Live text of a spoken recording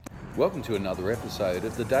Welcome to another episode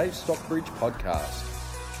of the Dave Stockbridge Podcast.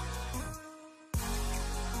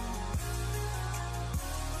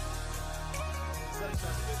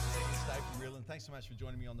 Thanks so much for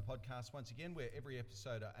joining me on the podcast once again, where every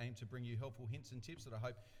episode I aim to bring you helpful hints and tips that I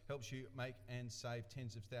hope helps you make and save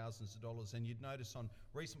tens of thousands of dollars. And you'd notice on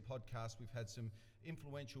recent podcasts we've had some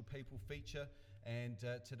influential people feature, and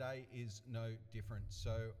today is no different.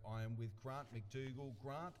 So I am with Grant McDougall.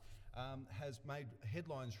 Grant has made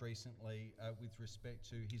headlines recently with respect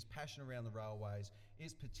to his passion around the railways,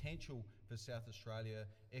 his potential for South Australia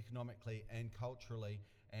economically and culturally.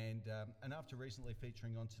 And after recently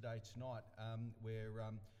featuring on Today Tonight, where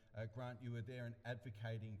Grant, you were there and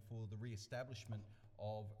advocating for the re-establishment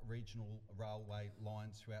of regional railway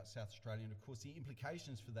lines throughout South Australia. And of course, the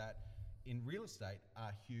implications for that in real estate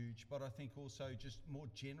are huge, but I think also just more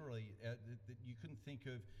generally that you couldn't think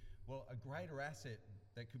of, well, a greater asset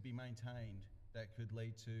that could be maintained that could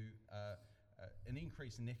lead to an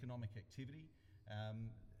increase in economic activity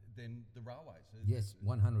than the railways. Yes,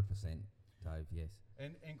 100%. Dave, yes.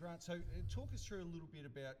 And Grant, so talk us through a little bit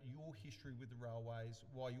about your history with the railways,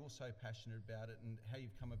 why you're so passionate about it, and how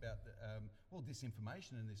you've come about this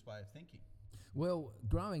information and this way of thinking. Well,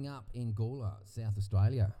 growing up in Gawler, South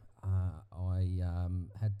Australia, I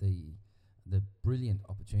had the brilliant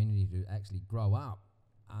opportunity to actually grow up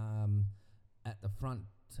at the front.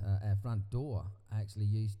 Our front door actually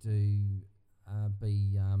used to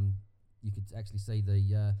be. You could actually see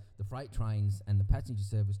the freight trains and the passenger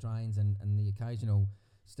service trains and the occasional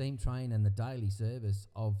steam train and the daily service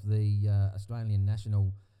of the Australian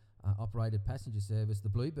National operated passenger service, the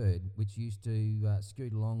Bluebird, which used to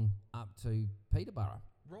scoot along up to Peterborough,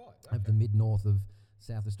 right? Okay. Of the mid-north of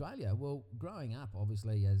South Australia. Well, growing up,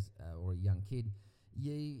 obviously, as or a young kid,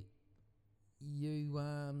 you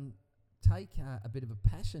take a bit of a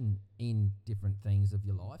passion in different things of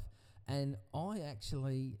your life, and I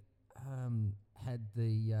actually had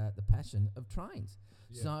the passion of trains.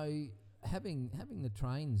 Yeah. So having the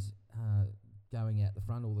trains going out the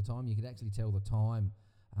front all the time, you could actually tell the time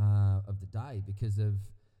of the day because of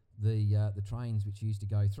the trains which used to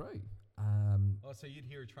go through. So you'd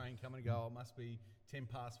hear a train coming and go, it must be 10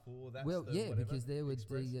 past 4, that's because there would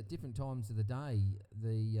be at different times of the day,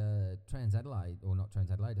 the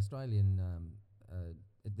Australian,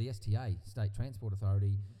 the STA, State Transport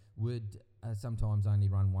Authority, would sometimes only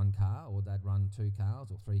run one car, or they'd run 2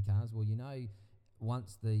 cars or 3 cars. Well,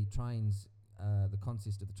 once the trains, the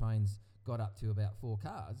consist of the trains got up to about 4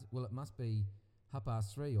 cars, well, it must be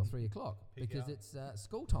 3:30 or 3 o'clock because it's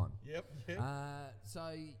school time. Yep.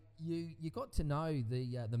 So you got to know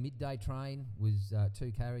the midday train was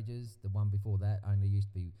 2 carriages. The one before that only used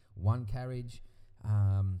to be 1 carriage,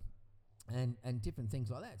 and different things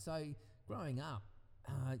like that. So growing up,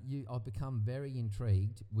 I've become very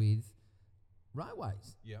intrigued with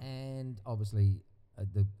railways. Yep. And obviously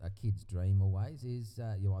a kid's dream always is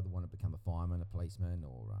you either want to become a fireman, a policeman,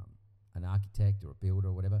 or an architect or a builder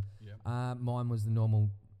or whatever. Yep. Mine was the normal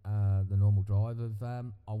drive of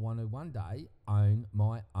I want to one day own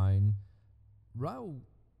my own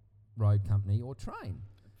railroad company or train.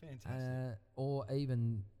 Fantastic. Or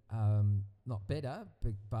even not better,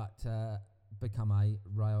 but become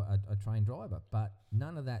a train driver. But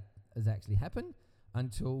none of that has actually happened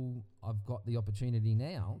until I've got the opportunity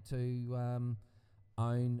now to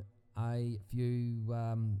own a few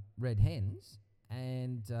red hens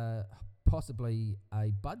and possibly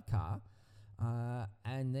a bud car,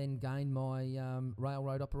 and then gain my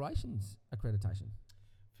railroad operations accreditation.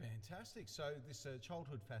 Fantastic. So this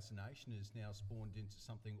childhood fascination has now spawned into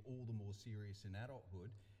something all the more serious in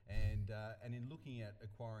adulthood, and in looking at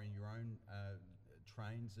acquiring your own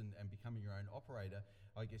trains and becoming your own operator,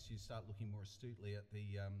 I guess you start looking more astutely at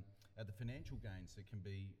the financial gains that can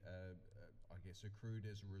be, accrued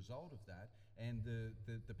as a result of that, and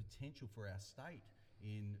the potential for our state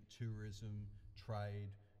in tourism, trade,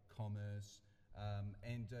 commerce,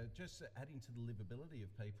 and just adding to the livability of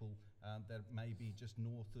people that may be just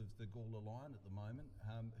north of the Gawler line at the moment,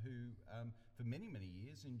 who for many, many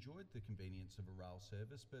years enjoyed the convenience of a rail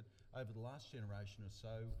service, but over the last generation or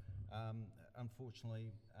so,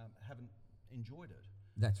 unfortunately, haven't enjoyed it.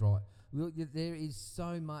 That's right. Well, there is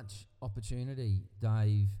so much opportunity,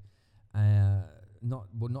 Dave.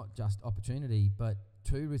 Not just opportunity, but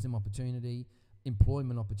tourism opportunity,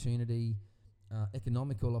 employment opportunity,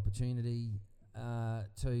 economical opportunity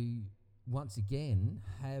to once again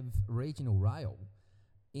have regional rail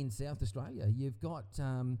in South Australia. You've got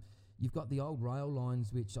the old rail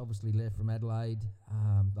lines, which obviously left from Adelaide.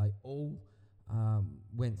 They all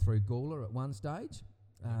went through Gawler at one stage.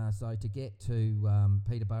 So to get to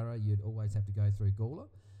Peterborough, you'd always have to go through Gawler.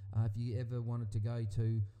 If you ever wanted to go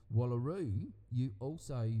to Wallaroo, you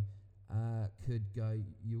also could go.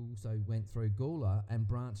 You also went through Gawler and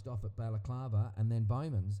branched off at Balaclava and then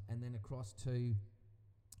Bowman's and then across to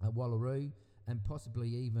Wallaroo and possibly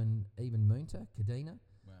even Moonta, Kadina.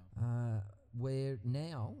 Wow. Where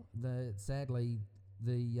now, sadly,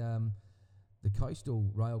 the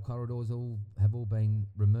coastal rail corridors have all been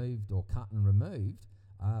removed or cut and removed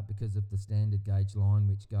because of the standard gauge line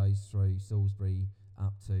which goes through Salisbury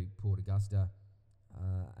up to Port Augusta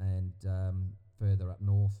and further up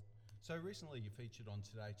north. So recently you featured on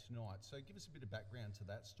Today Tonight. So give us a bit of background to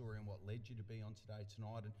that story and what led you to be on Today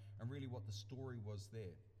Tonight and really what the story was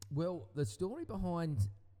there. Well, the story behind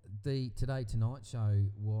the Today Tonight show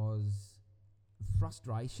was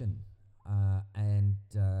frustration and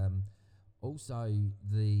also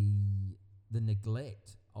the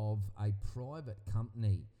neglect of a private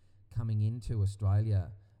company coming into Australia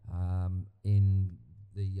in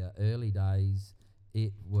the early days.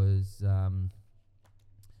 It was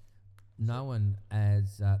known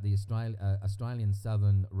as the Australian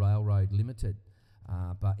Southern Railroad Limited,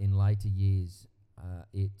 but in later years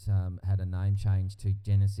it had a name change to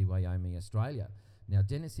Genesee Wyoming Australia. Now,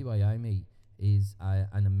 Genesee Wyoming is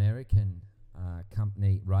an American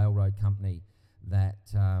railroad company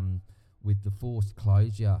that, with the forced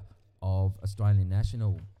closure of Australian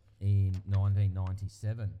National in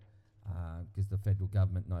 1997, because the federal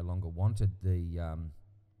government no longer wanted the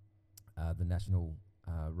national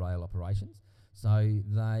rail operations, so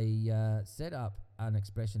they set up an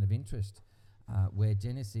expression of interest where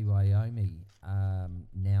Genesee Wyoming,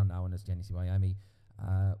 now known as Genesee Wyoming,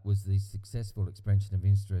 was the successful expression of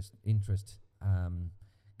interest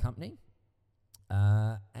company,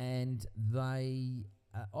 and they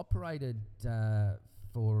operated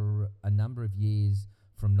for a number of years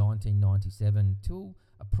from 1997 till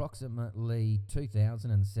approximately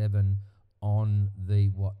 2007 on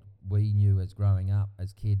what we knew as growing up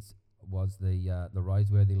as kids was the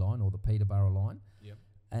Roseworthy line or the Peterborough line. Yep.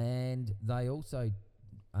 And they also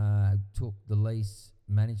took the lease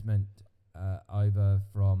management over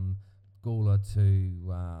from Gawler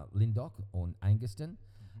to Lyndoch or Anguston.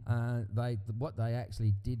 What they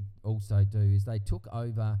actually did also do is they took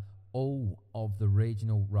over all of the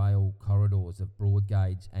regional rail corridors of broad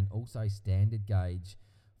gauge and also standard gauge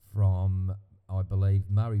from, I believe,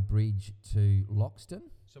 Murray Bridge to Loxton.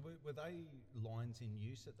 So were they lines in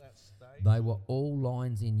use at that stage? They were all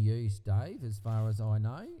lines in use, Dave, as far as I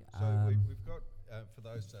know. So we've got, for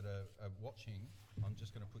those that are watching, I'm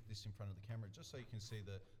just going to put this in front of the camera just so you can see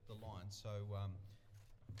the lines. So,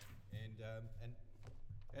 and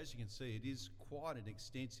as you can see, it is quite an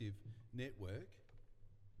extensive network.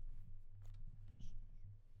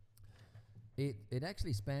 It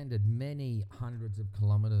actually spanned many hundreds of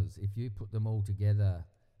kilometres. If you put them all together,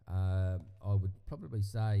 I would probably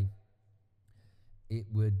say it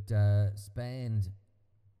would span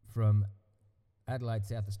from Adelaide,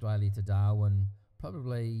 South Australia to Darwin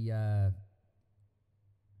probably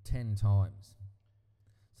 10 times.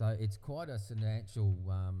 So it's quite a substantial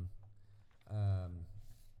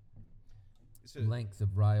length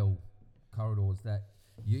of rail corridors that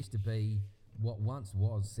used to be what once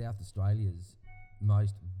was South Australia's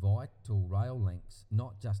most vital rail links,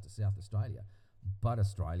 not just to South Australia, but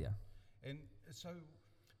Australia. And so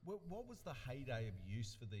what was the heyday of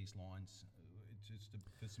use for these lines, just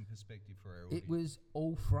for some perspective for our audience? It was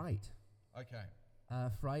all freight. Okay.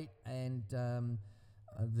 Freight and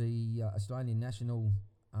the Australian National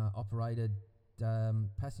operated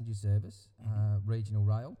passenger service, regional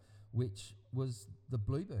rail, which was the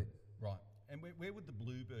Bluebird. Right. And where would the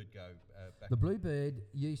Bluebird go back? The Bluebird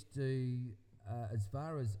used to, as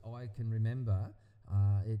far as I can remember,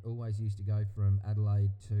 it always used to go from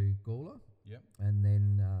Adelaide to Gawler. Yep. And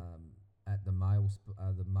then at the mail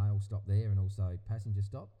stop there and also passenger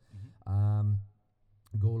stop.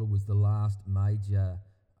 Gawler was the last major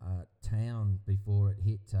town before it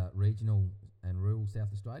hit regional and rural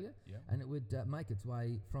South Australia. Yep. And it would make its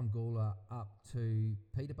way from Gawler up to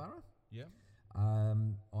Peterborough. Yeah.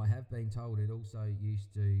 I have been told it also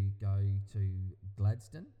used to go to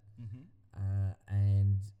Gladstone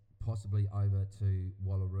and possibly over to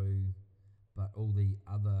Wallaroo, but all the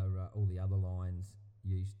other lines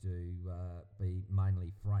used to be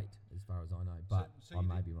mainly freight, as far as I know. But so I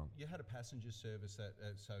may be wrong. You had a passenger service that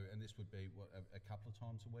and this would be what, a couple of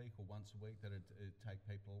times a week or once a week that it'd take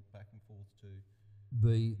people back and forth to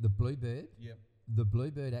the Bluebird. Yep. The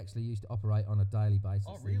Bluebird actually used to operate on a daily basis.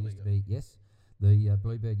 Oh, There really? used to be, yes. The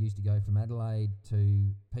Bluebird used to go from Adelaide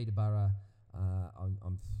to Peterborough,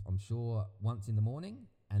 I'm sure, once in the morning,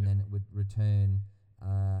 and then it would return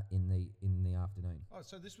in the afternoon. Oh,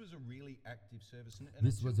 so this was a really active service. And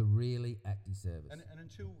This was a really active service. And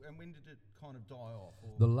when did it kind of die off?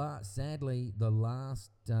 Or? Sadly, the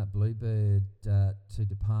last Bluebird to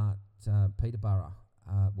depart Peterborough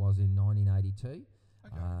was in 1982,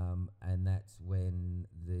 Okay. and that's when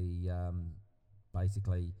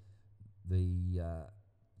basically the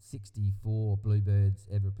 64 Bluebirds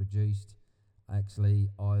ever produced actually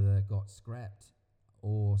either got scrapped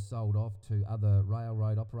or sold off to other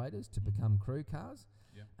railroad operators to become crew cars.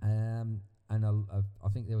 Yeah. I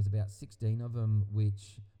think there was about 16 of them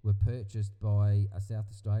which were purchased by a South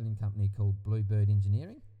Australian company called Bluebird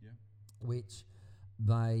Engineering, Yeah. which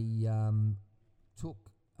they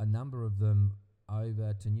took a number of them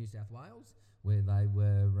over to New South Wales, where they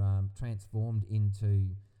were transformed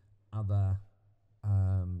into other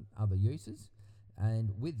uses.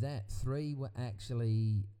 And with that, 3 were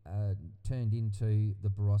actually turned into the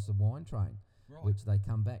Barossa wine train, Right. which they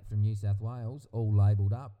come back from New South Wales, all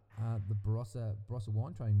labelled up the Barossa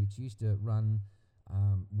wine train, which used to run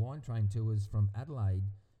wine train tours from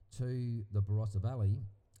Adelaide to the Barossa Valley,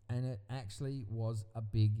 and it actually was a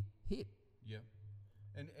big hit. Yeah.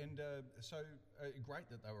 So great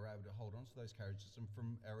that they were able to hold on to those carriages. And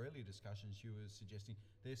from our earlier discussions, you were suggesting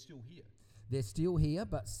they're still here. They're still here,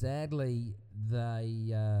 but sadly,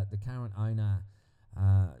 the current owner,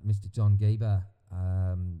 Mr. John Geber,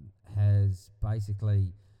 has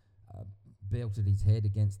basically belted his head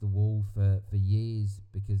against the wall for years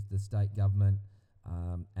because the state government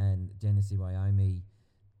and Genesee Wyoming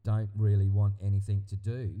don't really want anything to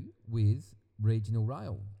do with regional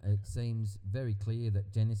rail. It seems very clear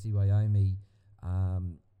that Genesee Wyoming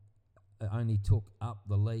only took up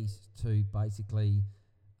the lease to basically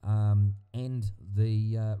end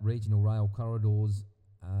the regional rail corridor's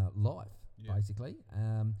life, Yeah. basically.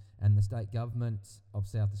 And the state governments of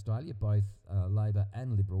South Australia, both Labor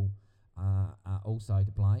and Liberal, are also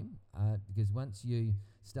to blame, because once you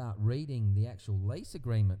start reading the actual lease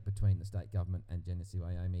agreement between the state government and Genesee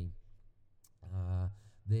Wyoming,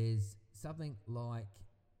 there's something like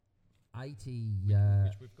 80...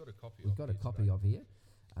 which we've got a copy of. We've got a here copy today. of here.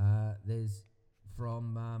 There's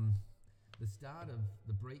from the start of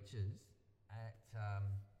the breaches at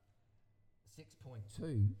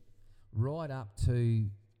 6.2 right up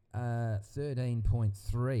to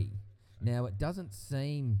 13.3. Now, it doesn't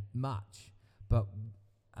seem much, but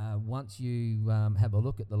once you have a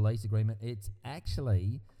look at the lease agreement, it's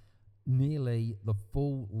actually nearly the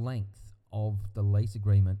full length of the lease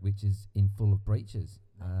agreement, which is in full of breaches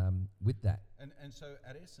with that. And so,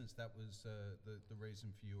 at essence, that was the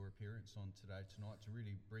reason for your appearance on Today Tonight, to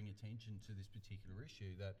really bring attention to this particular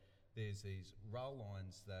issue, that there's these rail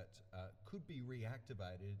lines that could be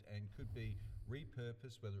reactivated and could be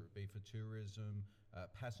repurposed, whether it be for tourism,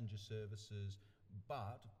 passenger services,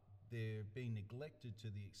 but they're being neglected to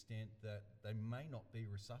the extent that they may not be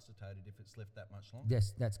resuscitated if it's left that much longer.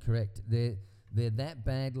 Yes, that's correct. They're that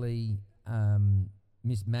badly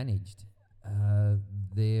mismanaged. As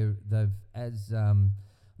the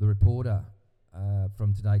reporter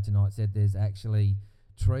from Today Tonight said, there's actually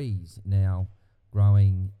trees now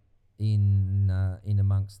growing in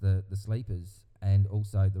amongst the sleepers, and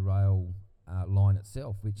also the rail line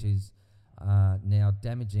itself, which is now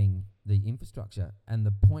damaging the infrastructure. And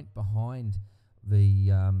the point behind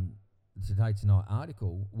the Today Tonight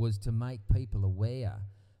article was to make people aware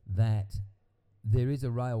that there is a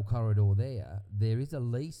rail corridor there, there is a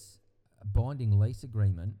binding lease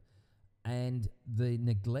agreement, and the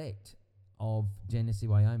neglect of Genesee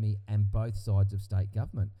Wyoming and both sides of state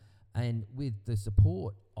government. And with the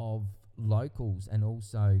support of locals and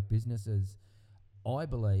also businesses, I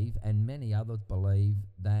believe, and many others believe,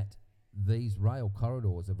 that these rail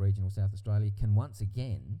corridors of regional South Australia can once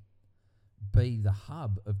again be the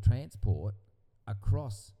hub of transport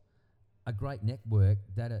across a great network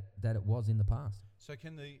that it was in the past. So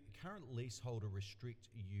can the current leaseholder restrict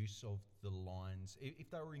use of the lines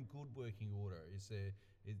if they were in good working order?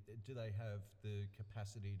 Do they have the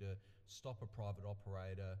capacity to stop a private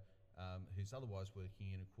operator who's otherwise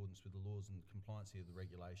working in accordance with the laws and compliance of the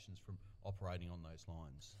regulations from operating on those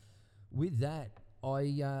lines? With that,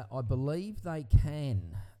 I believe they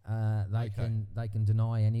can. They Okay. can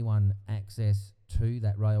deny anyone access to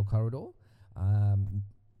that rail corridor. A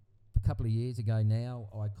couple of years ago now,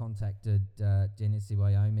 I contacted Genesee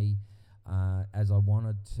Wyoming as I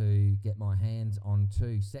wanted to get my hands on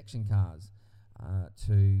 2 section cars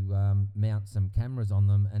to mount some cameras on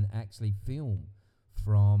them and actually film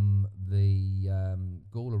from the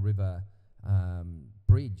Gawler River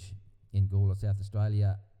bridge in Gawler, South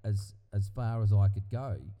Australia, as far as I could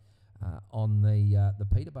go on the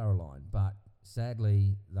Peterborough line. But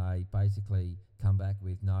sadly, they basically come back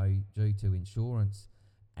with no, due to insurance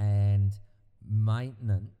and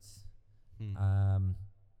maintenance,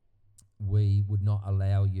 we would not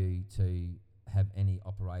allow you to have any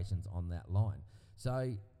operations on that line.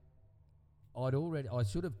 So I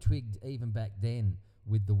should have twigged even back then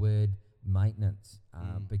with the word maintenance,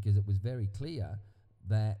 because it was very clear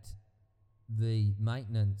that the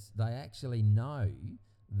maintenance, they actually know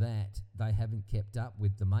that they haven't kept up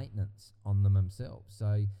with the maintenance on them themselves.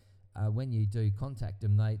 So when you do contact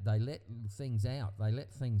them, they let things out, they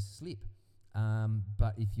let things slip.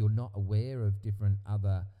 But if you're not aware of different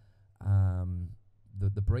other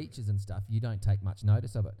the breaches and stuff, you don't take much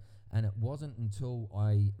notice of it. And it wasn't until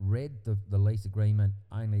I read the lease agreement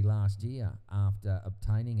only last year, after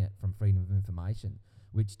obtaining it from Freedom of Information,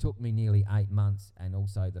 which took me nearly 8 months, and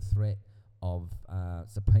also the threat of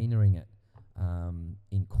subpoenaing it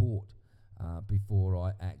in court, before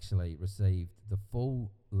I actually received the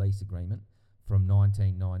full lease agreement from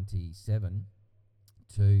 1997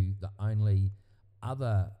 to the only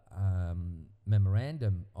other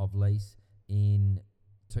memorandum of lease in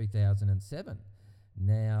 2007.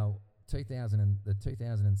 Now, the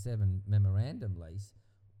 2007 memorandum lease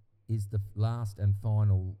is the last and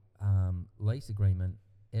final lease agreement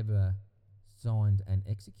ever signed and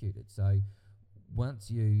executed. So once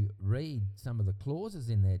you read some of the clauses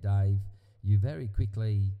in there, Dave, you very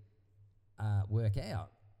quickly work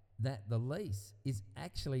out that the lease is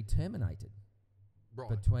actually terminated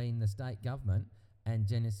between the state government and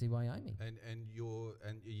Genesee Wyoming. And your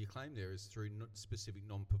claim there is through specific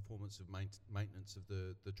non-performance of maintenance of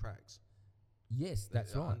the tracks. Yes,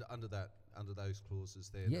 that's right. Under those clauses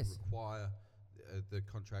there, yes, that require the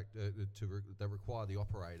contract that require the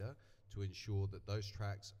operator to ensure that those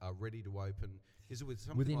tracks are ready to open. Is it with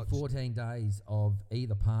something within like 14 days of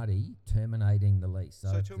either party terminating the lease?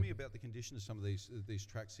 So tell me about the condition of some of these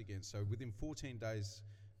tracks again. So within 14 days,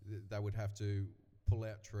 they would have to pull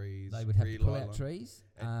out trees. They would have to pull out trees,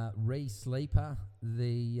 re-sleeper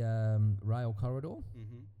the rail corridor.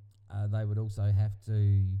 Mm-hmm. They would also have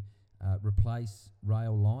to replace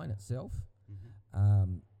rail line itself,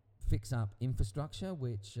 fix up infrastructure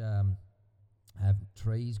which have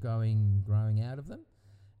trees growing out of them,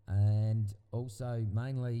 and also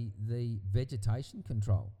mainly the vegetation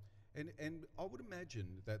control. And I would imagine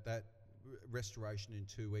that restoration in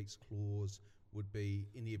 2 weeks clause would be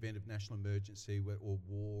in the event of national emergency or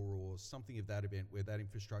war or something of that event, where that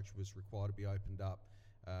infrastructure was required to be opened up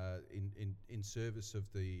in service of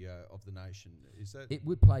the nation. Is that it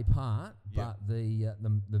would play part, but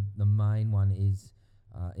the main one is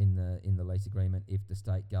in the lease agreement if the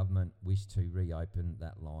state government wished to reopen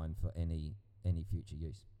that line for any future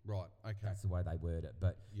use. Right. Okay. That's the way they word it,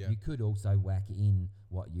 but you could also whack in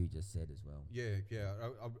what you just said as well. Yeah.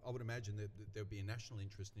 I would imagine that there would be a national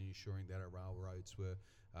interest in ensuring that our railroads were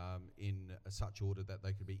in such order that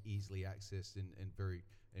they could be easily accessed in very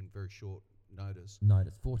short notice.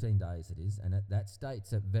 14 days it is, and that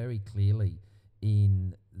states it very clearly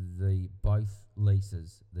in the both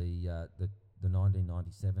leases, the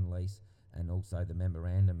 1997 lease and also the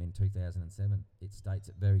memorandum in 2007. It states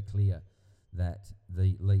it very clear that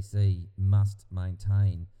the leasee must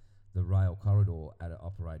maintain the rail corridor at an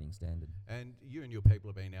operating standard. And you and your people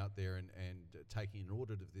have been out there and taking an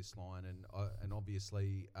audit of this line, and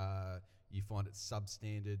obviously you find it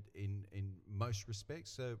substandard in most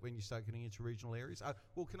respects when you start getting into regional areas.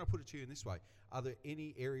 Well, can I put it to you in this way? Are there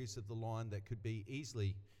any areas of the line that could be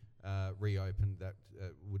easily reopened that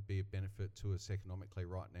would be of benefit to us economically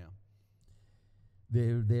right now?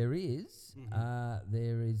 There is. Mm-hmm.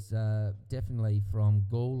 There is definitely from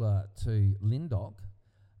Gawler to Lyndoch,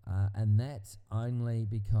 and that's only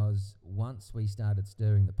because once we started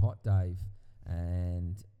stirring the pot, Dave,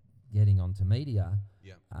 and getting onto media,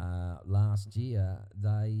 last year,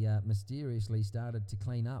 they mysteriously started to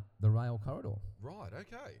clean up the rail corridor. Right,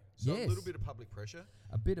 okay. So a little bit of public pressure.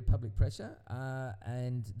 A bit of public pressure,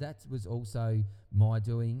 and that was also my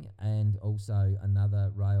doing, and also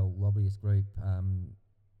another rail lobbyist group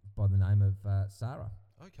by the name of SARA.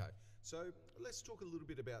 Okay, so let's talk a little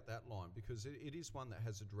bit about that line, because it is one that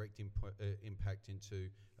has a direct impact into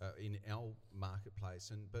in our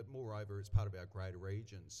marketplace, but moreover, it's part of our greater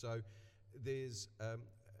region. So there's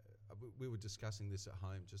we were discussing this at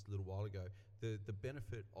home just a little while ago. The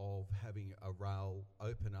benefit of having a rail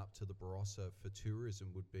open up to the Barossa for tourism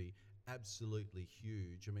would be absolutely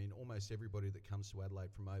huge. I mean, almost everybody that comes to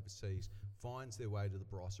Adelaide from overseas finds their way to the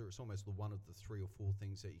Barossa. It's almost one of the 3 or 4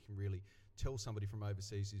 things that you can really tell somebody from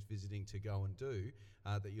overseas who's visiting to go and do,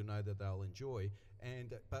 that you'll know that they'll enjoy.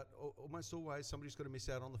 But almost always somebody's got to miss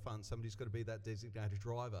out on the fun. Somebody's got to be that designated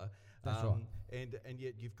driver. That's right. And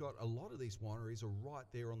yet you've got a lot of these wineries are right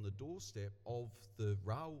there on the doorstep of the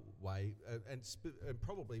railway, and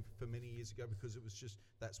probably for many years ago, because it was just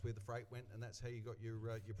that's where the freight went, and that's how you got your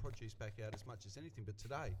produce back out as much as anything. But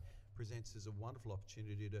today presents as a wonderful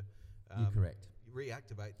opportunity to You're correct.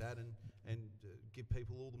 reactivate that and give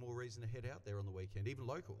people all the more reason to head out there on the weekend, even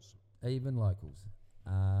locals. Even locals.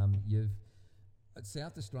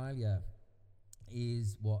 South Australia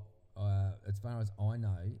is what, as far as I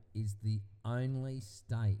know, is the only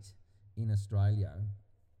state in Australia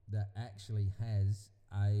that actually has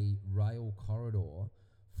a rail corridor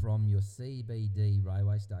from your CBD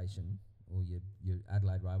railway station or your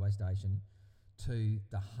Adelaide railway station to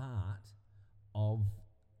the heart of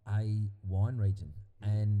a wine region.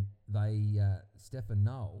 And Stefan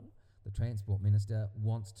Noel, the Transport Minister,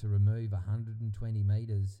 wants to remove 120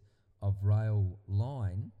 metres of rail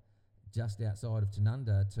line just outside of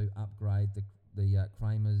Tanunda to upgrade the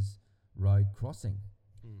Kramers Road crossing.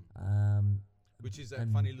 Which is that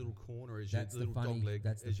funny little corner as you're dog leg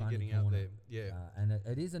as you're getting out there. Yeah. And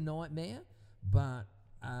it is a nightmare, but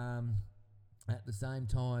at the same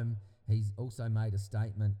time, he's also made a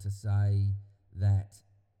statement to say that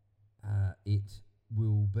it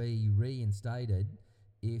will be reinstated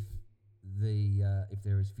if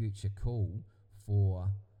there is future call for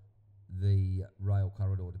the rail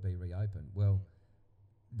corridor to be reopened. Well,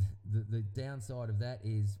 the downside of that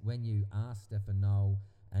is when you ask Stefan Noel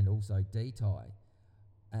and also DTI,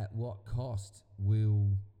 at what cost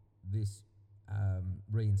will this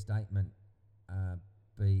reinstatement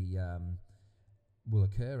will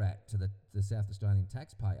occur at to the South Australian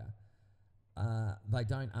taxpayer? They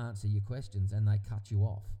don't answer your questions and they cut you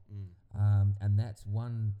off. And that's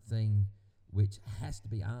one thing which has to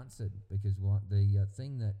be answered, because the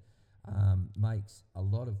thing that makes a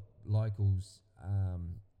lot of locals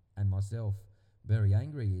and myself very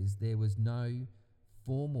angry is there was no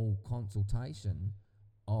formal consultation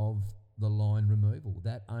of the line removal.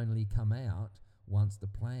 That only come out once the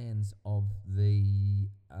plans of the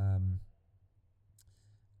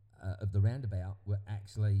roundabout were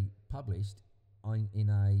actually published in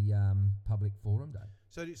a public forum day.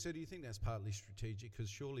 So do you think that's partly strategic? Because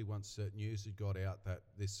surely once news had got out that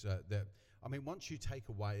once you take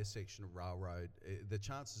away a section of railroad, the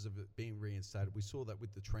chances of it being reinstated, we saw that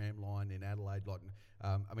with the tram line in Adelaide.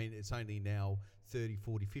 It's only now 30,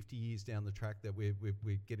 40, 50 years down the track that we're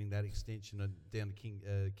getting that extension down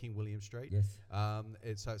to King William Street. Yes.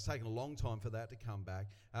 So it's taken a long time for that to come back.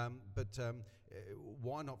 But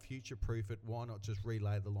why not future-proof it? Why not just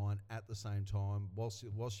relay the line at the same time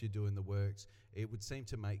whilst you're doing the works? It would seem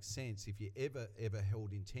to make sense if you ever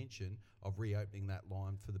held intention of reopening that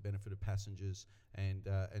line for the benefit of passengers and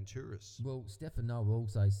tourists. Well, Stefan Noel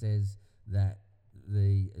also says that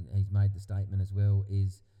he's made the statement as well,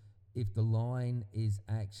 is if the line is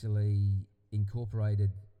actually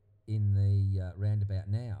incorporated in the roundabout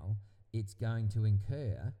now, it's going to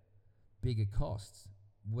incur bigger costs.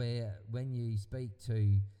 Where when you speak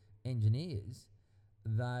to engineers,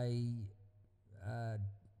 they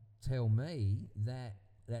tell me that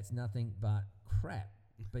that's nothing but crap,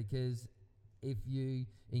 because if you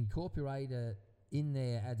incorporate it in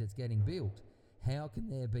there as it's getting built, how can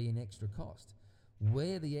there be an extra cost?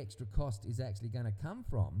 Where the extra cost is actually going to come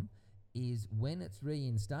from is when it's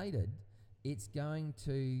reinstated, it's going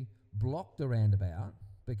to block the roundabout,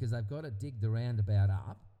 because they've got to dig the roundabout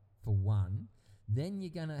up, for one. Then you're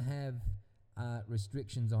going to have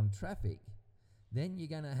restrictions on traffic. Then you're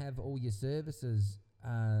going to have all your services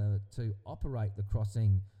to operate the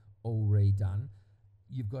crossing all redone.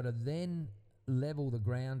 You've got to then level the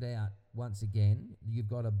ground out once again. You've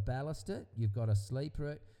got to ballast it. You've got to sleeper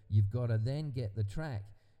it. You've got to then get the track.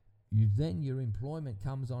 Then your employment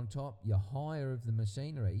comes on top, your hire of the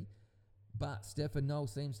machinery. But Stefan Noel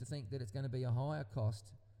seems to think that it's going to be a higher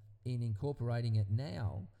cost in incorporating it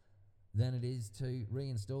now than it is to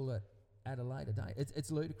reinstall it at a later date.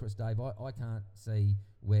 It's ludicrous, Dave. I can't see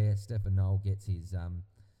where Stefan Noel gets his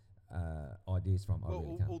ideas from.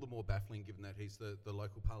 Well, all the more baffling given that he's he's the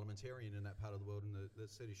local parliamentarian in that part of the world, in the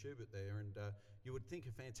city Schubert there, and you would think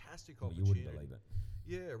a fantastic Well, opportunity. you wouldn't believe it.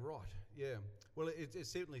 Yeah, right. Yeah. Well, it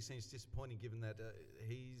certainly seems disappointing given that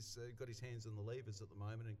he's got his hands on the levers at the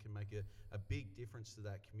moment and can make a big difference to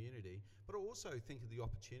that community. But I also think of the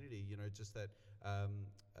opportunity, just that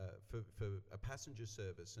for a passenger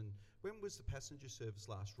service. And when was the passenger service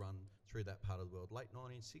last run through that part of the world? Late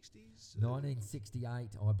 1960s?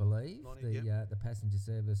 1968, I believe. The passenger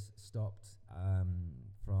service stopped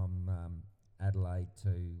from Adelaide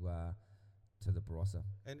to the Barossa.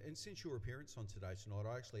 And since your appearance on Today Tonight,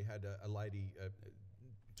 I actually had a lady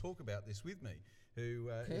talk about this with me. Who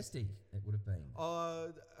Kirsty, it would have been.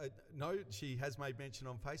 No, she has made mention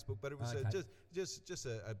on Facebook, but it was Okay. just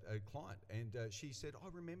a client, and she said, "I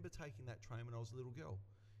remember taking that train when I was a little girl.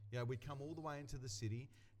 We'd come all the way into the city.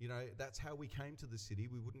 That's how we came to the city.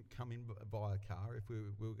 We wouldn't come in by a car. If we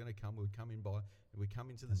were going to come, we'd come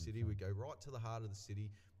into the city. We'd go right to the heart of the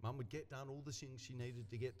city. Mum would get done all the things she needed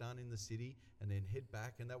to get done in the city, and then head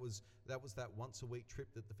back. And that was that once a week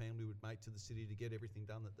trip that the family would make to the city to get everything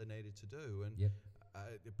done that they needed to do. And Yep.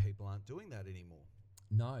 People aren't doing that anymore.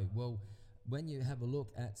 No, well, when you have a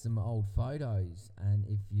look at some old photos, and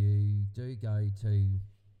if you do go to,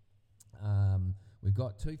 we've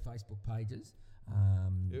got 2 Facebook pages.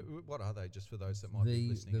 What are they, just for those that might be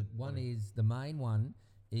listening? The main one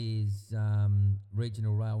is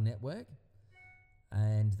Regional Rail Network,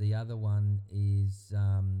 and the other one is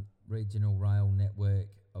Regional Rail Network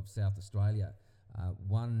of South Australia.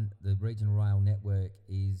 The Regional Rail Network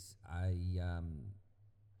is a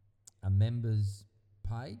members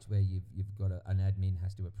page where you've got an admin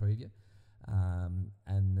has to approve you,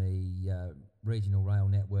 and the Regional Rail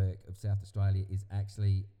Network of South Australia is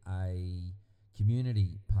actually a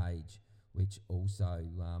community page, which also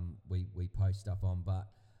we post stuff on. But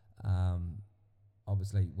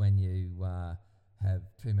obviously, when you have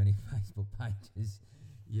too many Facebook pages,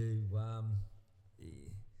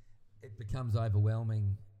 it becomes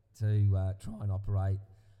overwhelming to try and operate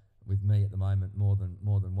with me at the moment more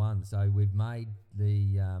than one. So we've made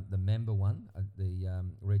the member one, the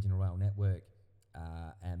Regional Rail Network,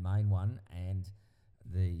 our main one, and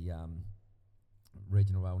the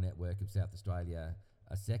Regional Rail Network of South Australia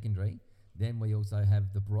a secondary. Then we also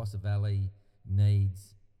have the Barossa Valley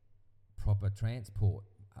Needs Proper Transport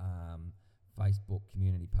Facebook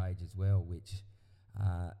community page as well, which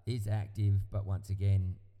is active, but once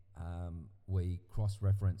again we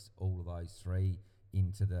cross-reference all of those 3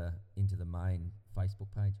 into the main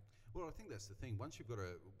Facebook page. Well, I think that's the thing. Once you've got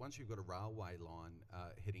a railway line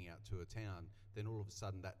heading out to a town, then all of a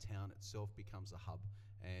sudden that town itself becomes a hub,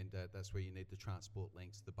 and that's where you need the transport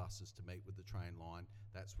links, the buses to meet with the train line.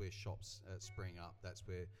 That's where shops spring up. That's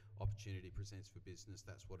where opportunity presents for business.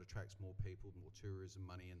 That's what attracts more people, more tourism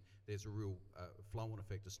money, and there's a real flow-on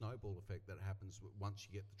effect, a snowball effect that happens once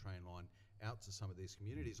you get the train line out to some of these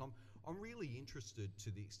communities. I'm really interested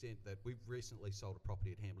to the extent that we've recently sold a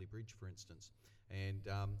property at Hamley Bridge, for instance, and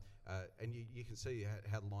you can see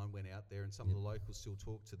how the line went out there, and some of the locals still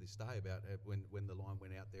talk to this day about when the line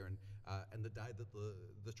went out there, and the day that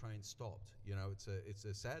the train stopped. It's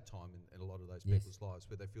a sad time in a lot of those people's lives,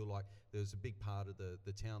 where they feel like there's a big part of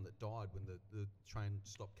the town that died when the train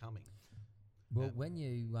stopped coming. Well, when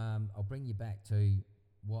you, I'll bring you back to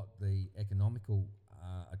what the economical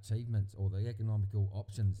achievements or the economical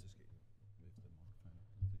options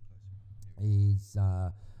is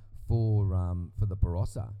for the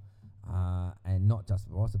Barossa, and not just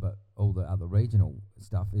Barossa, but all the other regional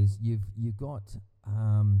stuff. Is you've got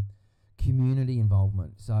community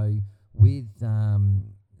involvement. So with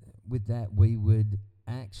that, we would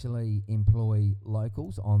actually employ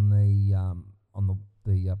locals on the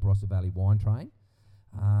Barossa Valley wine train.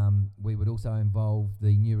 We would also involve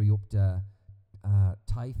the Nuriupta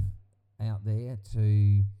TAFE out there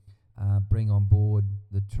to bring on board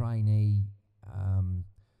the trainee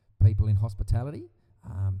people in hospitality,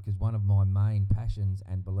 because one of my main passions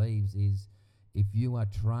and beliefs is if you are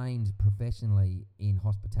trained professionally in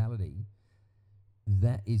hospitality,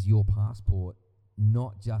 that is your passport,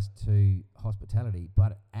 not just to hospitality,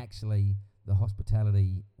 but actually the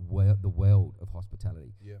hospitality, the world of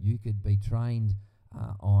hospitality. Yeah. You could be trained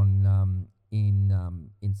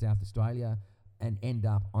in South Australia and end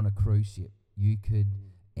up on a cruise ship. You could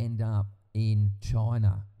end up in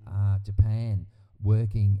China, Japan,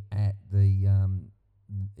 working at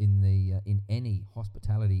in any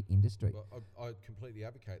hospitality industry. Well, I completely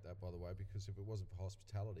advocate that, by the way, because if it wasn't for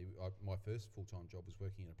hospitality, my first full-time job was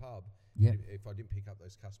working in a pub. Yeah. If I didn't pick up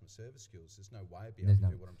those customer service skills, there's no way I'd be able to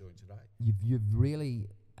do what I'm doing today. You've really.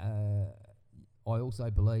 I also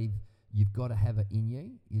believe you've got to have it in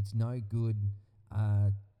you. It's no good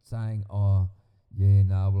saying, "Oh, yeah,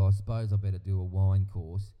 no. Well, I suppose I better do a wine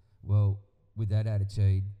course." Well, with that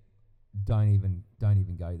attitude, don't even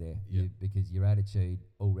go there, because your attitude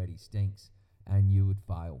already stinks, and you would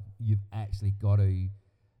fail. You've actually got to.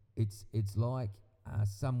 It's like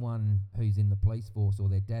someone who's in the police force, or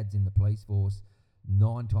their dad's in the police force.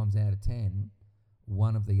 9 times out of 10,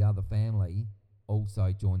 one of the other family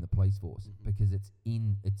also join the police force, because it's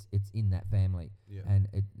in that family. And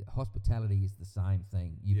hospitality is the same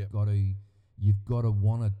thing. You've got to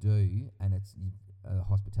want to do, and it's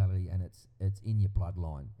hospitality, and it's in your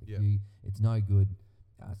bloodline. It's no good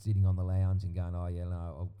sitting on the lounge and going, "Oh yeah, no,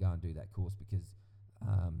 I'll go and do that course because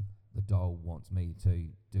the dole wants me to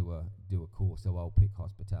do a course, so I'll pick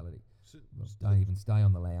hospitality." So don't even stay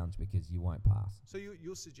on the lounge, because you won't pass. So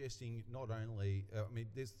you're suggesting not only,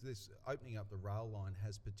 this opening up the rail line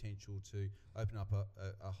has potential to open up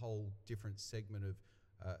a whole different segment of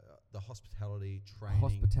the hospitality,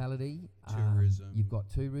 training, tourism. You've got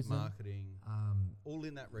tourism, marketing, all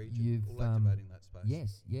in that region, all activating that space.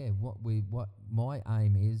 Yes, yeah. What my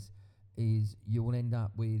aim is you will end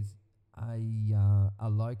up with a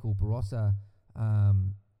local Barossa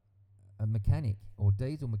a mechanic or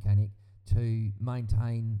diesel mechanic to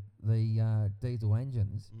maintain the diesel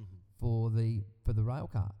engines for the rail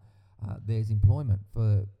car. There's employment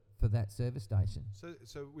for that service station.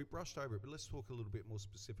 So we brushed over it, but let's talk a little bit more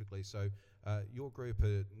specifically. So your group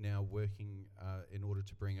are now working in order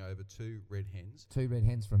to bring over 2 red hens. 2 red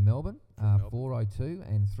hens from Melbourne, 402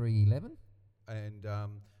 and 311. And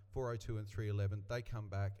 402 and 311, they come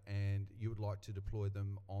back, and you would like to deploy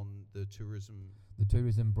them on the tourism... The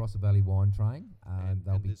tourism Barossa Valley wine train.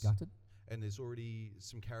 They'll be gutted. And there's already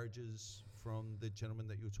some carriages from the gentleman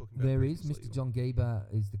that you were talking about. There is. Mr. John Geber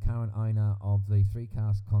is the current owner of the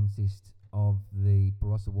 3-cask consist of the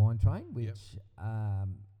Barossa wine train, which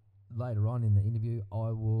later on in the interview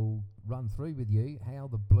I will run through with you how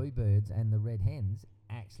the bluebirds and the red hens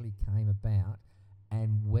actually came about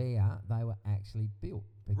and where they were actually built.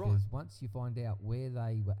 Because once you find out where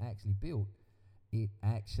they were actually built, it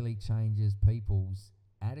actually changes people's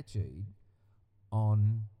attitude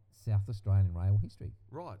on South Australian rail history.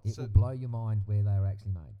 Right. It will blow your mind where they were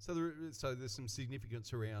actually made. So there's some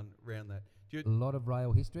significance around that. A lot of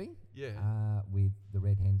rail history with the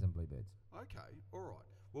red hens and bluebirds. Okay, all right.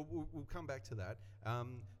 Well, we'll come back to that.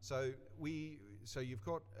 So you've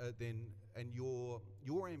got then, and your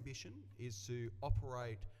ambition is to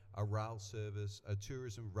operate a rail service, a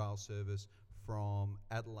tourism rail service from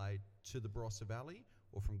Adelaide to the Barossa Valley,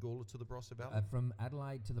 or from Gawler to the Barossa Valley? From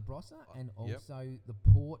Adelaide to the Barossa, and also the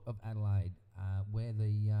port of Adelaide, where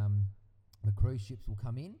the cruise ships will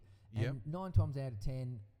come in. And 9 times out of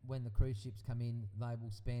 10, when the cruise ships come in, they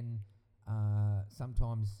will spend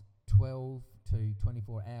sometimes 12 to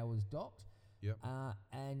 24 hours docked.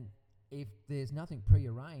 And if there's nothing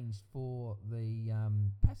pre-arranged for the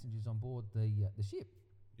passengers on board the ship,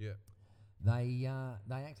 they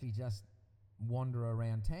actually just wander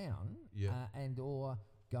around town and or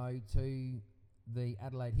go to the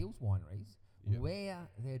Adelaide Hills wineries, where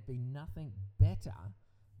there'd be nothing better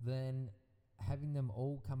than having them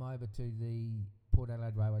all come over to the Port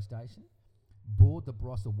Adelaide railway station, board the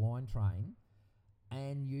Barossa wine train,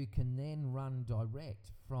 and you can then run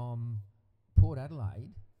direct from Port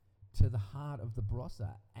Adelaide to the heart of the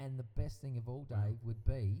Barossa. And the best thing of all, Dave, would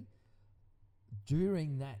be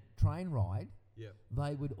during that train ride,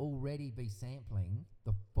 they would already be sampling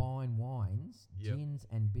the fine wines, gins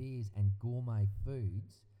and beers and gourmet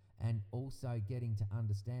foods, and also getting to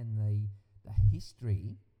understand the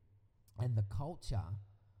history and the culture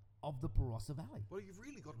of the Barossa Valley. Well, you've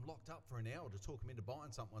really got them locked up for an hour to talk them into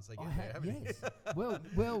buying something once they get there, haven't you?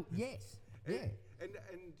 Well, yes. And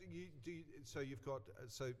you do. So you've got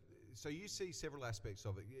so you see several aspects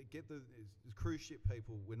of it. Get the cruise ship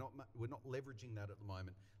people. We're not leveraging that at the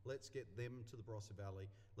moment. Let's get them to the Barossa Valley.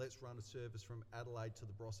 Let's run a service from Adelaide to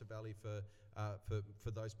the Barossa Valley for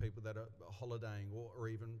those people that are holidaying or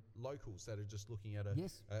even locals that are just looking at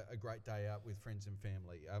a great day out with friends and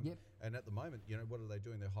family. And at the moment, what are they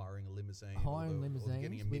doing? They're hiring a limousine, or they're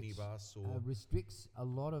getting a minibus, or restricts a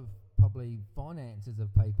lot of probably finances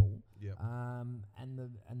of people. And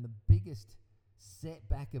the biggest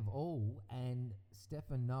setback of all, and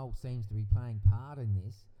Stefan Knoll seems to be playing part in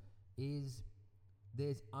this, is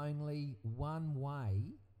there's only one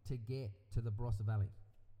way to get to the Barossa Valley,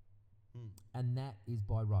 and that is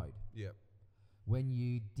by road. When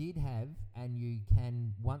you did have, and you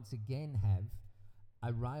can once again have,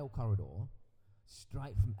 a rail corridor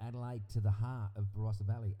straight from Adelaide to the heart of Barossa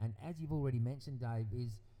Valley. And as you've already mentioned, Dave,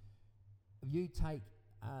 is if you take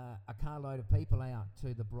a carload of people out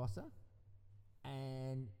to the Barossa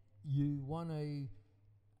and you want to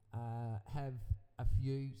have a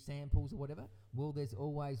few samples or whatever, well, there's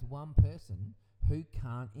always one person who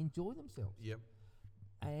can't enjoy themselves. Yep.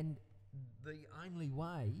 And the only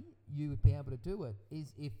way you would be able to do it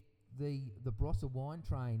is if the Barossa Wine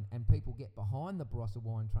Train and people get behind the Barossa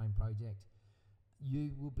Wine Train project,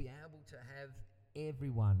 you will be able to have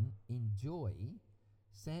everyone enjoy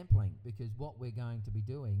sampling, because what we're going to be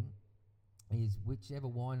doing is whichever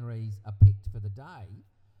wineries are picked for the day,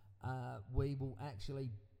 we will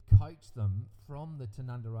actually coach them from the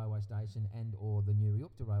Tanunda Railway Station and or the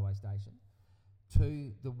Nuriukta Railway Station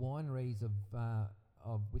to the wineries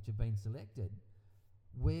of which have been selected,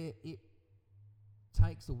 where it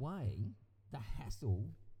takes away the hassle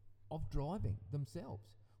of driving themselves.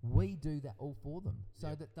 We do that all for them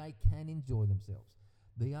so that they can enjoy themselves.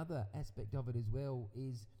 The other aspect of it as well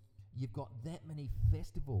is you've got that many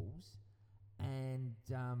festivals and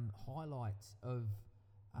highlights of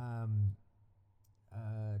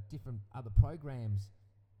different other programs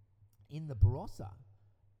in the Barossa,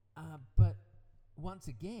 but once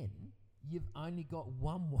again, you've only got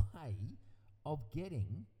one way of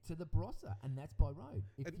getting to the Barossa, and that's by road.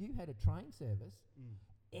 If you had a train service,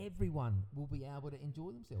 everyone will be able to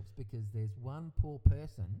enjoy themselves, because there's one poor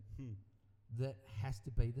person that has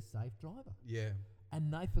to be the safe driver. Yeah.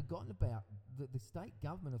 And they've forgotten about the state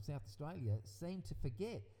government of South Australia seem to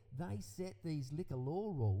forget. They set these liquor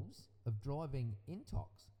law rules of driving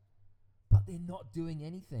intox, but they're not doing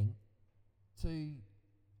anything to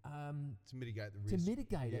mitigate the risk. To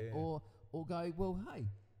mitigate it, or go, well, hey,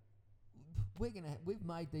 we've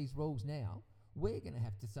made these rules now. We're going to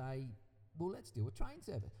have to say, well, let's do a train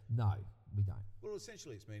service. No, we don't. Well,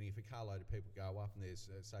 essentially, it's meaning if a carload of people go up and there's,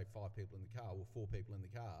 say, 5 people in the car or 4 people in the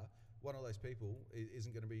car, one of those people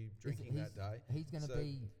isn't going to be drinking that day. He's going to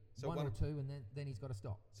be one or two, and then he's got to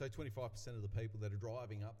stop. So 25% of the people that are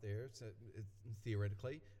driving up there,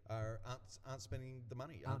 theoretically, aren't spending the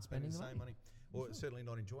money, aren't spending the same money, or certainly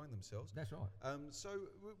not enjoying themselves. That's right. So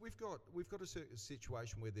we've got a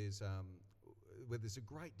situation where there's a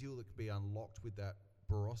great deal that can be unlocked with that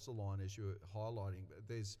Barossa line, as you're highlighting.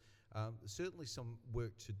 There's certainly some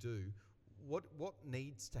work to do. What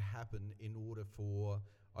needs to happen in order for,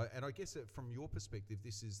 and I guess that from your perspective,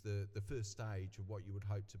 this is the first stage of what you would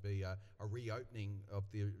hope to be a reopening of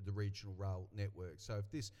the regional rail network. So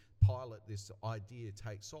if this pilot, this idea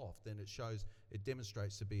takes off, then it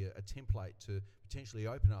demonstrates to be a template to potentially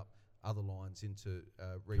open up other lines into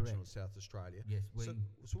regional South Australia. Yes.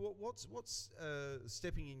 So what's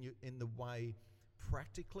stepping in the way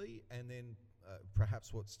practically, and then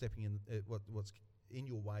perhaps what's stepping in what's in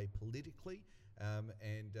your way politically and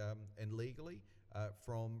legally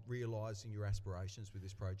from realising your aspirations with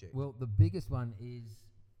this project? Well, the biggest one is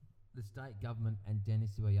the state government and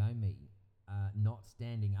Dennis Uyomi not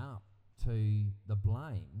standing up to the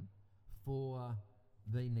blame for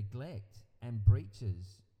the neglect and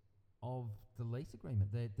breaches of the lease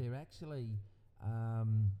agreement. They're actually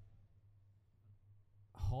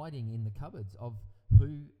hiding in the cupboards of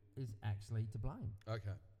who is actually to blame.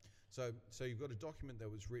 Okay. So you've got a document that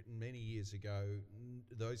was written many years ago.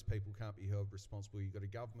 Those people can't be held responsible. You've got a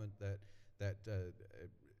government that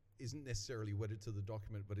isn't necessarily wedded to the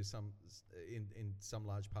document, but is in some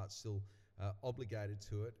large part still obligated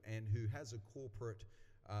to it, and who has a corporate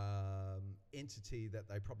entity that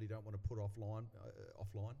they probably don't want to put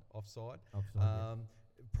offside. Yeah.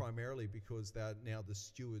 Primarily because they're now the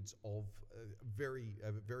stewards of a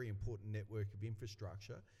very important network of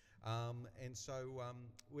infrastructure. And so,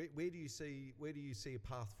 where do you see a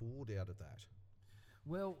path forward out of that?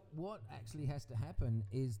 Well, what actually has to happen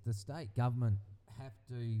is the state government have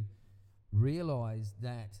to realise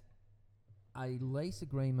that a lease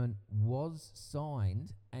agreement was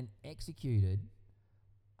signed and executed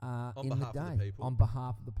on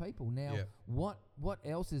behalf of the people. Now, what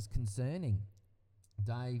else is concerning,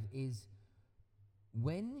 Dave, is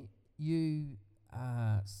when you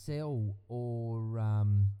sell or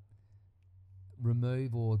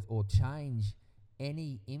remove or change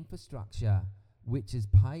any infrastructure which is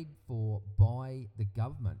paid for by the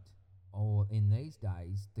government, or in these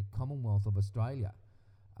days the Commonwealth of Australia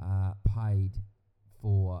paid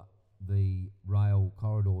for the rail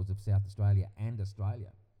corridors of South Australia and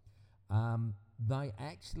Australia, they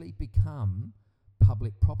actually become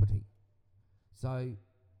public property. So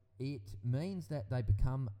it means that they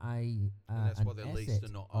become an asset of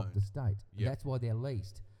the state. Yep. That's why they're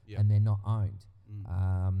leased, Yep. and they're not owned.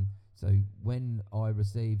 So when I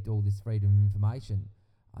received all this freedom of information,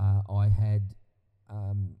 I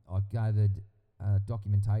gathered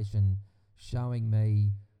documentation showing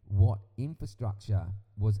me what infrastructure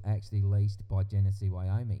was actually leased by Genesee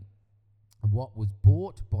Wyoming. What was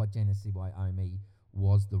bought by Genesee Wyoming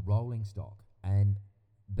was the rolling stock, and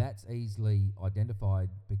that's easily identified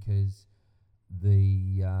because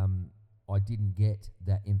I didn't get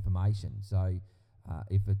that information. So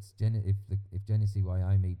if Genesee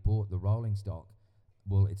Wyoming bought the rolling stock,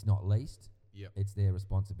 well, it's not leased. Yep. It's their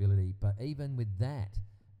responsibility. But even with that,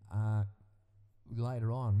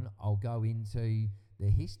 later on, I'll go into the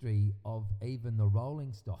history of even the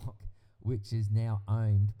rolling stock, which is now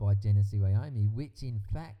owned by Genesee Wyoming, which in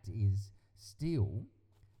fact is still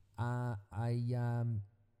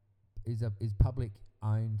is public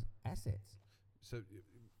owned assets. So,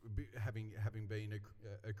 having been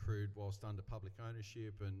accrued whilst under public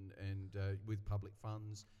ownership and with public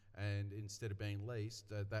funds, and instead of being leased,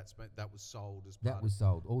 that was sold as part. That was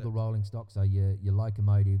sold. All the rolling stock, so your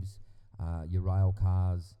locomotives, your rail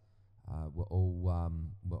cars, were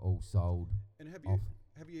all sold. And have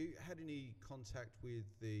you had any contact with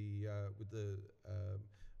the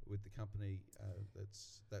company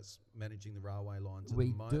that's managing the railway lines at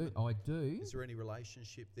the moment? I do. Is there any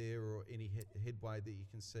relationship there, or any headway that you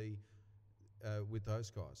can see with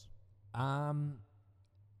those guys?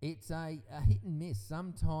 It's a hit and miss.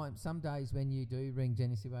 Sometimes, some days when you do ring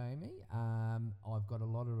Genesee Wyoming, I've got a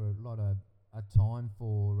lot of time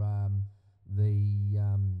for the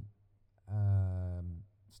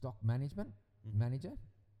stock management manager.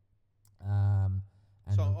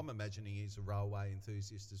 So I'm imagining he's a railway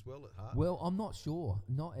enthusiast as well at heart. Well, I'm not sure.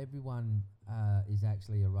 Not everyone is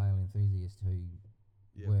actually a rail enthusiast who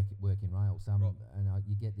work in rail. Some, right. And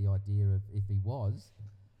you get the idea of if he was,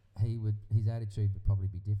 his attitude would probably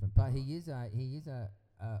be different. But he is a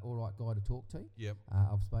all right guy to talk to. Yep.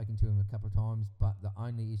 I've spoken to him a couple of times, but the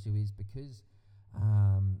only issue is because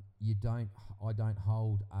I don't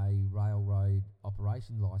hold a railroad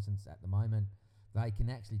operation license at the moment. They can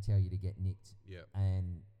actually tell you to get nicked. Yep.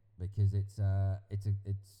 And because they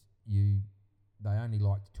only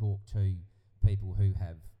like to talk to people who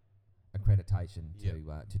have accreditation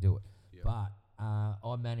to do it. Yep. But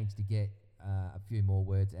I managed to get a few more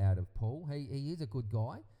words out of Paul. He is a good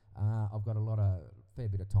guy. I've got fair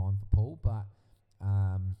bit of time for Paul, but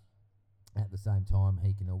at the same time,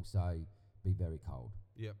 he can also be very cold.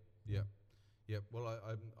 Yep. Well,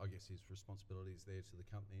 I guess his responsibility is there to the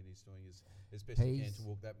company, and he's doing as best he can to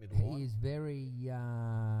walk that middle line. He is very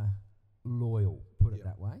loyal, put it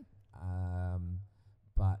that way.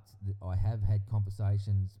 But I have had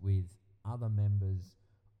conversations with other members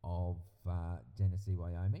of Genesee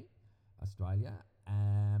Wyoming, Australia,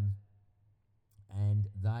 and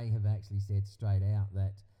they have actually said straight out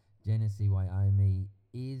that Genesee Wyoming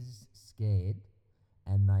is scared,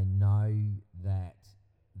 and they know that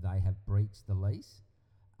they have breached the lease,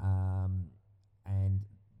 and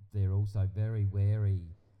they're also very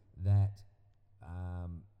wary that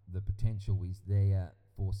the potential is there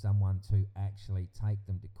for someone to actually take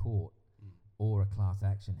them to court or a class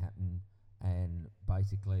action happen and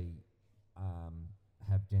basically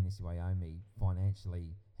have Genesee Wyoming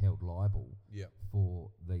financially held liable for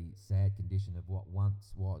the sad condition of what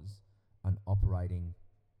once was an operating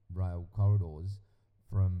rail corridors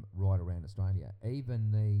from right around Australia.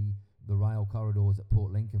 Even the rail corridors at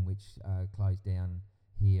Port Lincoln, which closed down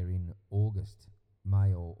here in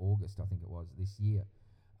May or August, I think it was, this year,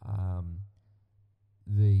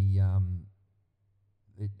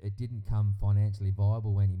 it didn't come financially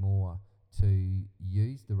viable anymore to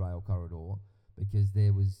use the rail corridor because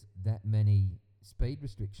there was that many speed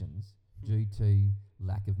restrictions due to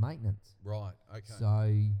lack of maintenance. Right, okay.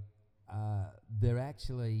 So they're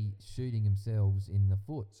actually shooting themselves in the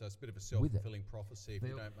foot. So it's a bit of a self-fulfilling prophecy. If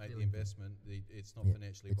you don't make the investment, it's not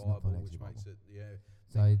financially viable, which makes it,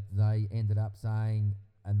 So they ended up saying,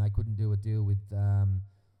 and they couldn't do a deal with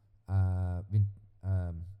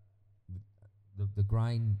the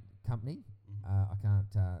grain company. I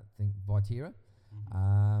can't think, Viterra.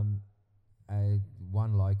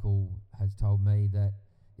 One local has told me that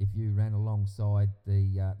if you ran alongside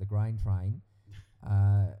the grain train,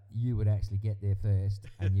 you would actually get there first,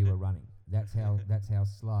 and you were running. That's how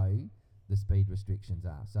slow the speed restrictions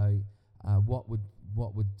are. So, what would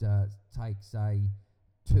take, say,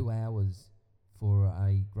 2 hours for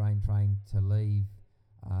a grain train to leave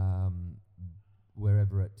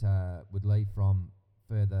wherever it would leave from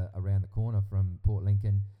further around the corner from Port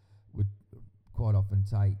Lincoln would quite often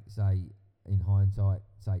take, say, in hindsight,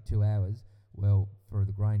 say 2 hours. Well, for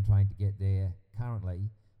the grain train to get there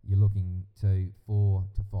currently, you're looking to 4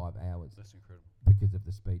 to 5 hours. That's incredible. Because of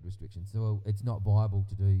the speed restrictions. So it's not viable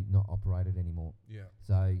to not operate it anymore. Yeah.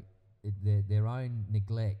 So their own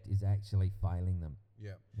neglect is actually failing them.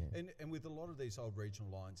 Yeah. Yeah. And with a lot of these old regional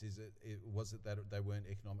lines, was it that they weren't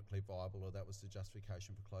economically viable, or that was the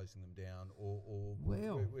justification for closing them down, or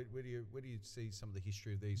Well, where do you see some of the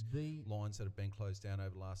history of these lines that have been closed down over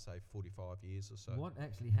the last, say, 45 years or so? What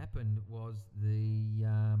actually happened was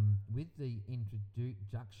with the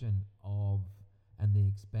introduction of and the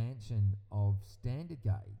expansion of standard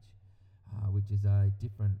gauge, which is a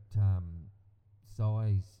different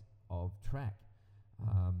size of track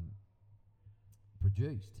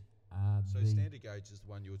produced. So standard gauge is the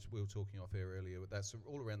one we were talking off air earlier. That's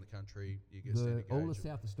all around the country. You get standard gauge. All of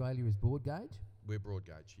South Australia is broad gauge. We're broad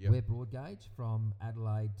gauge. Yeah. We're broad gauge from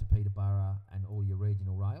Adelaide to Peterborough and all your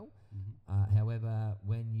regional rail. Mm-hmm. However,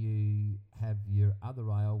 when you have your other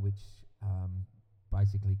rail, which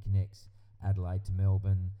basically connects Adelaide to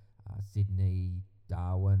Melbourne, Sydney,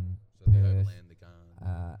 Darwin, So Perth, the overland,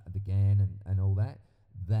 the the GAN and all that,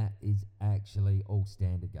 that is actually all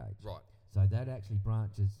standard gauge. right. So that actually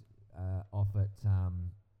branches off at,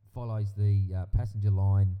 follows the passenger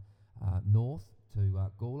line north to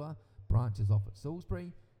Gawler, branches off at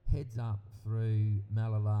Salisbury, heads up through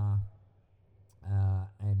Malala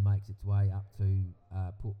and makes its way up to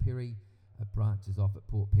Port Pirie, branches off at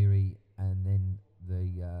Port Pirie, and then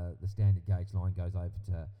the standard gauge line goes over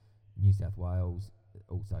to New South Wales,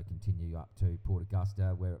 also continue up to Port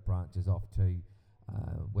Augusta, where it branches off to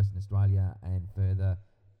Western Australia and further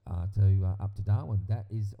up to Darwin. That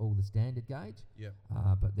is all the standard gauge. Yep.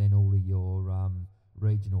 But then all of your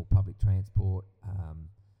regional public transport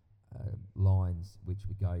lines, which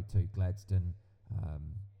would go to Gladstone,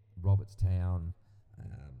 Robertstown,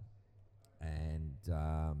 and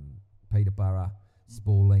Peterborough,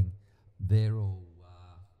 Spalling, they're all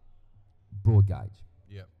broad gauge.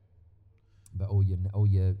 Yep. But all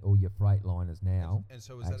your freight liners now. And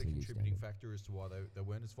so is that a actually use contributing standard. factor as to why they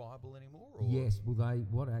weren't as viable anymore? Or? Yes, well,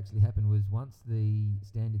 what actually happened was once the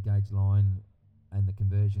standard gauge line and the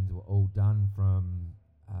conversions were all done from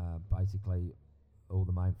basically all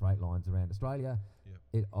the main freight lines around Australia, Yep.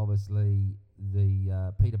 it obviously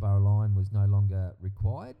the Peterborough line was no longer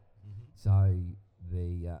required, Mm-hmm. so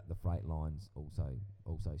the freight lines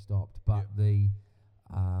also stopped. But Yep.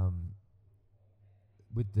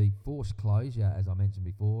 With the forced closure, as I mentioned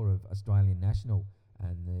before, of Australian National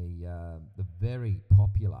and the very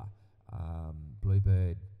popular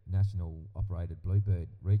Bluebird National operated Bluebird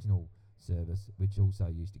regional service, which also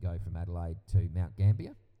used to go from Adelaide to Mount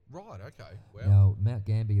Gambier. Right, okay. Wow. Now, Mount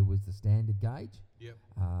Gambier was the standard gauge, Yep.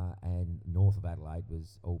 and north of Adelaide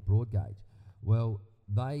was all broad gauge. Well,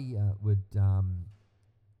 they would.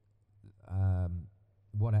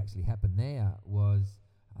 What actually happened there was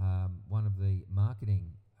one of the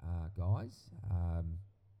marketing guys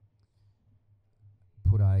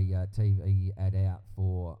put a TV ad out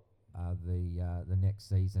for the next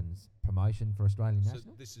season's promotion for Australian So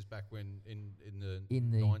National this is back when in the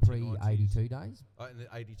in the 1990s? pre-82 days. In the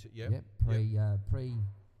 82. Yep. Yep.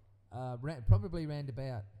 Probably round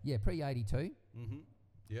about pre-82. Mm-hmm.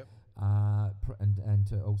 Yep. And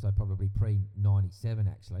to also probably pre-97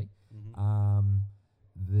 actually. Mm-hmm.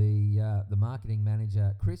 The marketing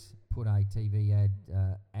manager Chris put a TV ad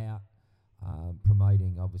out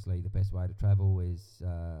promoting obviously the best way to travel is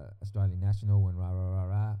Australian National and rah rah rah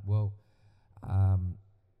rah. Well,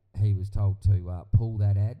 he was told to pull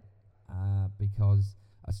that ad because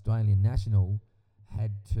Australian National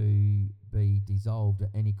had to be dissolved at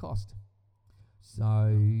any cost.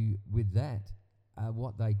 So with that,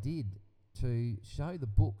 what they did to show the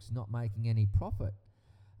books not making any profit,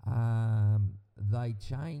 they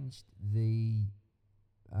changed the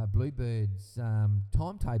Bluebird's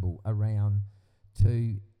timetable around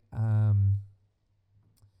to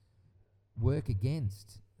work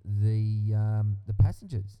against the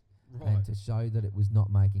passengers Right. and to show that it was not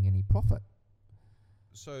making any profit.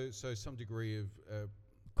 So some degree of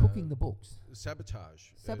Cooking the books.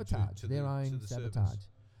 sabotage. Sabotage, to their the, own to the sabotage. service.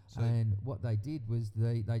 So And what they did was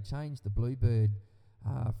they changed the Bluebird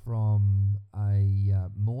from a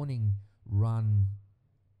morning run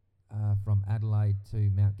from Adelaide to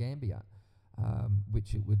Mount Gambier,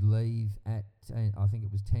 which it would leave at, I think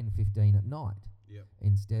it was 10:15 at night Yep.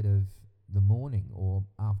 instead of the morning or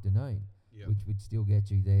afternoon, Yep. which would still get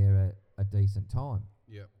you there at a decent time.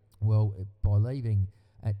 Yep. Well, by leaving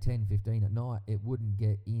at 10:15 at night, it wouldn't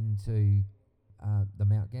get into the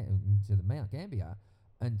Mount Gambier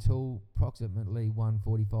until approximately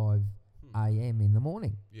 1:45 a.m. in the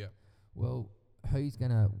morning. Yep. Well, who's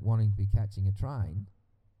going to wanting to be catching a train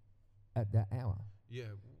at that hour?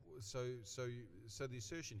 Yeah. So the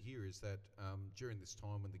assertion here is that during this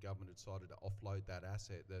time when the government decided to offload that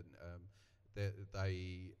asset, that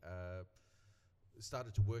they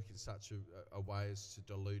started to work in such a way as to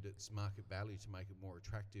dilute its market value to make it more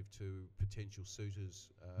attractive to potential suitors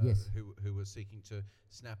Yes. who were seeking to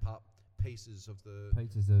snap up pieces of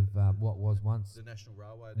Pieces of what was once the National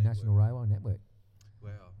Railway National Railway Network.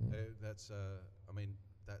 Wow, Yeah. that's I mean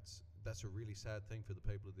that's a really sad thing for the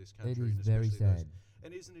people of this It country. is and very especially sad.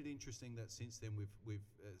 and isn't it interesting that since then we've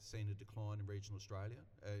seen a decline in regional Australia,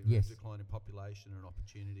 Yes. a decline in population and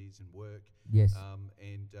opportunities and work, Yes.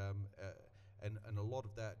 And a lot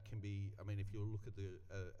of that can be. I mean, if you look at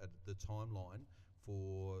the timeline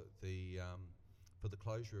for the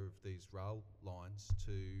closure of these rail lines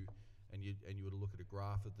and you were to look at a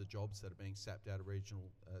graph of the jobs that are being sapped out of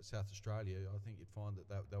regional South Australia, I think you'd find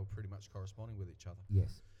that they were pretty much corresponding with each other.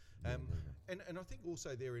 Yes. And I think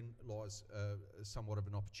also therein lies somewhat of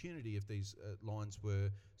an opportunity if these lines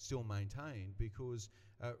were still maintained, because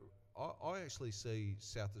I actually see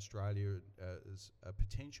South Australia as a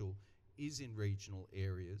potential is in regional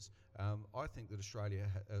areas. I think that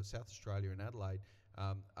South Australia and Adelaide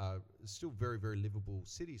are still very, very livable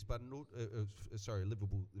cities, but very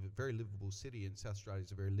livable city, and South Australia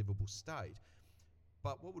is a very livable state.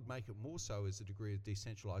 But what would make it more so is a degree of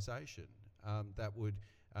decentralisation that would.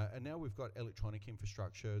 And now we've got electronic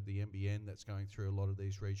infrastructure, the NBN, that's going through a lot of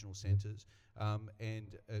these regional centres,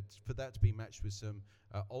 and for that to be matched with some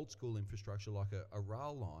old school infrastructure like a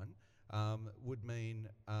rail line would mean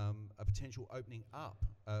a potential opening up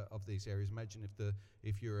of these areas. Imagine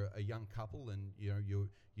if you're a young couple and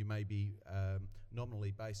you may be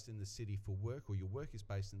nominally based in the city for work, or your work is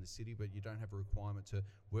based in the city, but you don't have a requirement to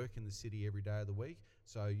work in the city every day of the week,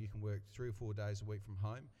 so you can work 3 or 4 days a week from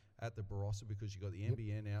home at the Barossa because you've got the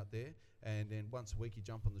NBN out there, and then once a week you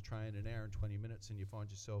jump on the train an hour and 20 minutes and you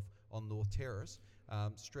find yourself on North Terrace,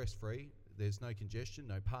 stress-free. There's no congestion,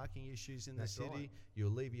 no parking issues in the city. Right. You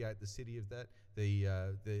alleviate the city of that. The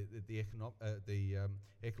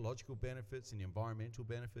ecological benefits and the environmental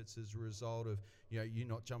benefits as a result of you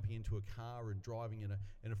not jumping into a car and driving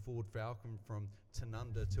in a Ford Falcon from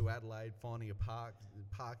Tanunda to Adelaide, finding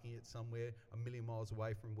parking it somewhere a million miles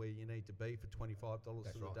away from where you need to be for $25 for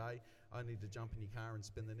the day. I need to jump in your car and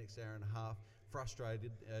spend the next hour and a half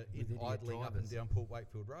frustrated in idling up and down Port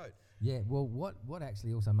Wakefield Road. Yeah, well, what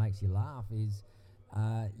actually also makes you laugh is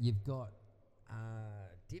you've got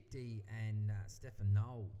Dipti and Stefan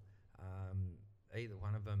Noel. Either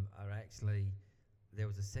one of them are actually. There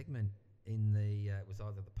was a segment in it was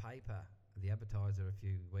either the paper, the Advertiser, a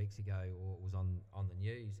few weeks ago, or it was on the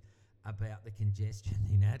news about the congestion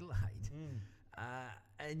in Adelaide.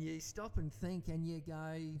 And you stop and think, and you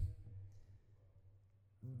go,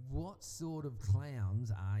 what sort of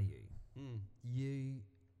clowns are you?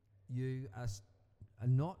 You are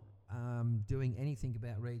not doing anything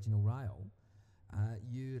about regional rail.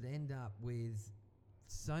 You'd end up with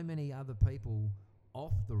so many other people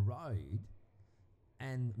off the road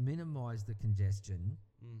and minimise the congestion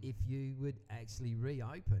if you would actually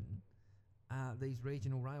reopen these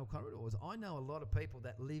regional rail corridors. I know a lot of people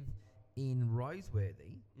that live in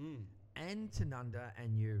Roseworthy and Tanunda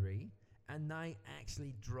and Uri, and they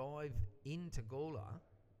actually drive into Gawler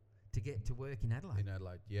to get to work in Adelaide. In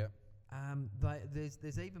Adelaide, yeah.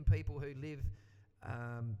 There's even people who live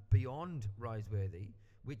beyond Roseworthy,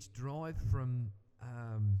 which drive from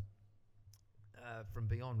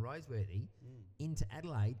beyond Roseworthy into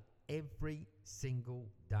Adelaide every single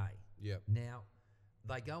day. Yeah. Now,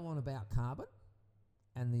 they go on about carbon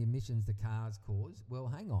and the emissions the cars cause. Well,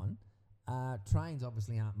 hang on. Trains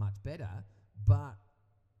obviously aren't much better, but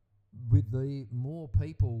with the more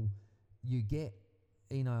people you get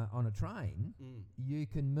on a train, you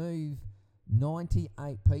can move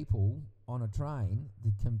 98 people on a train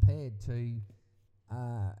compared to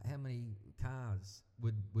how many cars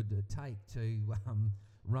would it take to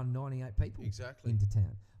run 98 people into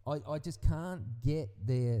town. I just can't get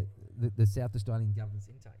the South Australian government's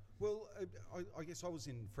intake. Well, I guess I was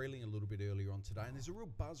in Freeling a little bit earlier on today, and there's a real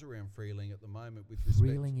buzz around Freeling at the moment with respect.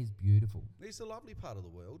 Freeling is beautiful. It's a lovely part of the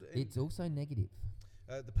world. It's also negative.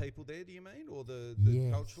 The people there, do you mean, or the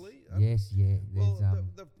yes. culturally? Yes, yeah. Well,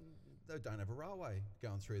 they don't have a railway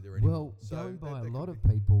going through there anymore. Well, so going by a that lot could of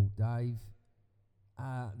people, Dave,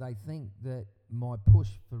 they think that my push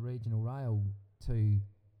for regional rail to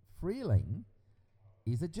Freeling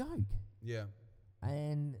is a joke. Yeah.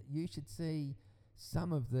 And you should see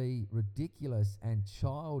some of the ridiculous and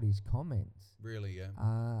childish comments. Really, yeah.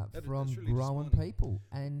 From that's really growing disappointing. people,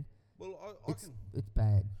 and well, it's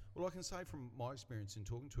bad. Well, I can say from my experience in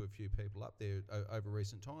talking to a few people up there over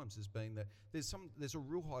recent times has been that there's a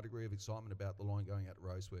real high degree of excitement about the line going out to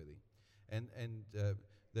Roseworthy, and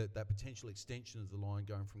that potential extension of the line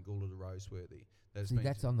going from Gawler to Roseworthy. See,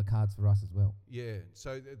 that's on the cards for us as well. Yeah,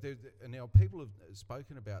 so and now people have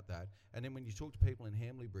spoken about that, and then when you talk to people in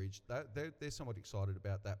Hamley Bridge, they're somewhat excited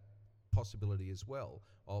about that possibility as well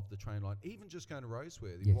of the train line, even just going to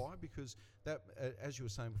Roseworthy. Yes. Why? Because that, as you were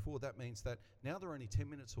saying before, that means that now they're only 10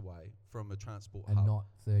 minutes away from a transport And hub. not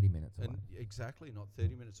 30 minutes away. And exactly, not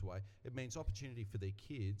 30 minutes away. It means opportunity for their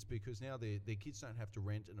kids, because now their kids don't have to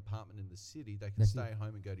rent an apartment in the city. They can That's stay it.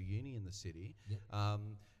 home and go to uni in the city. Yep.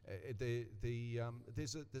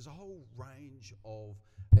 There's a whole range of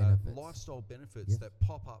Benefits. lifestyle benefits Yes. that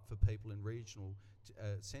pop up for people in regional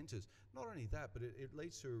centres. Not only that, but it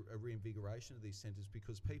leads to a reinvigoration of these centres,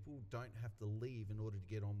 because people don't have to leave in order to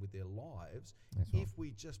get on with their lives. That's right. If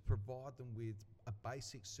we just provide them with a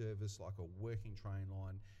basic service like a working train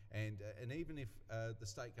line, and even if the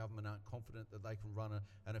state government aren't confident that they can run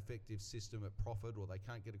an effective system at profit, or they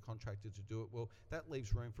can't get a contractor to do it, well, that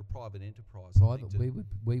leaves room for private enterprise. I think, Private,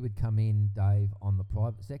 we would come in, Dave, on the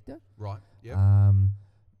private sector. right. Yep.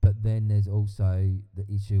 But then there's also the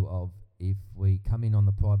issue of, if we come in on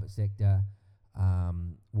the private sector,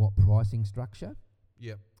 what pricing structure,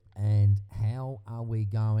 Yep. and how are we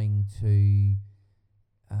going to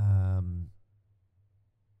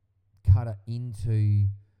cut it into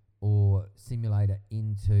or simulate it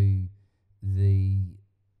into the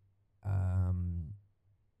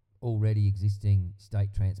already existing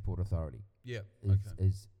state transport authority Yep. is, Okay.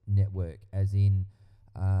 is network, as in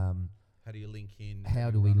How do you link in?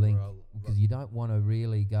 how do we link? Because you don't want to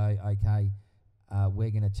really go, okay,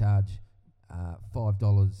 we're going to charge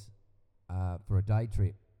 $5 for a day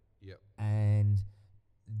trip, Yep. and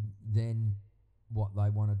then what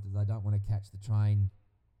they want to do, they don't want to catch the train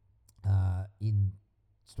in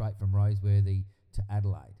straight from Roseworthy to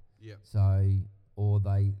Adelaide. Yep. So, or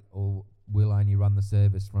we'll only run the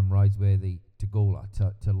service from Roseworthy to Gawler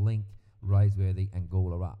to link Roseworthy and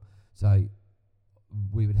Gawler up. So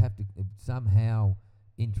we would have to somehow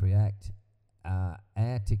interact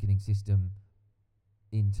our ticketing system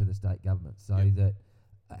into the state government, so Yep. that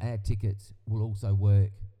our tickets will also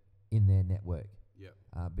work in their network.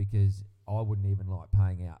 Yep. Because I wouldn't even like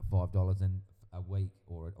paying out $5 and a week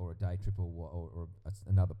or a day trip or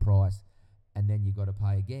another price, and then you've got to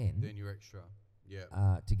pay again Then you're extra.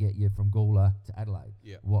 Yeah. to get you from Gawler to Adelaide.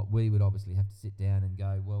 Yeah. What we would obviously have to sit down and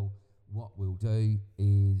go, well, what we'll do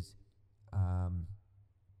is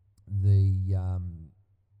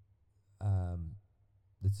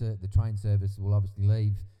the train service will obviously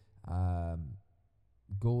leave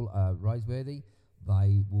Roseworthy.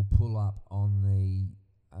 They will pull up on the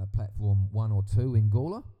platform 1 or 2 in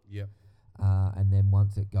Gawler, Yep. and then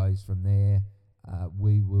once it goes from there,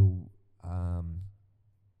 we will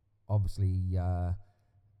obviously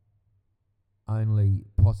only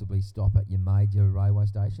possibly stop at your major railway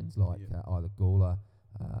stations like Yeah. either Gawler,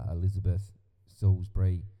 Elizabeth,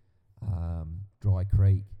 Salisbury, Dry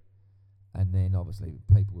Creek, and then obviously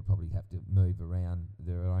people would probably have to move around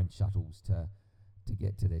their own shuttles to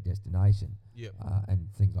get to their destination, Yep. and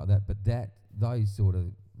things like that. But those sort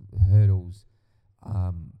of hurdles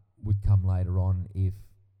would come later on if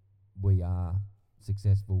we are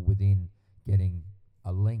successful within getting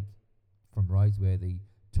a link from Roseworthy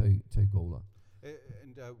to Gawler.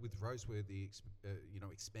 And with Roseworthy,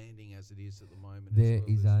 expanding as it is at the moment. There as well,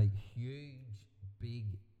 is there's- a huge,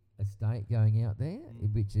 big estate going out there,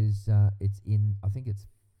 Mm. which is it's in, I think it's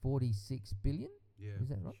 46 billion. Yeah. Is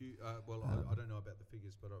that right? I don't know about the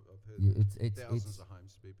figures, but I've heard Yeah, that it's thousands of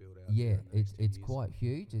homes to be built out. yeah, there in the next 10 it's years. quite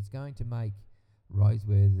huge. It's going to make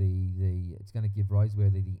Roseworthy it's going to give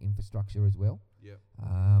Roseworthy the infrastructure as well. Yep.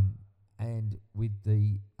 And with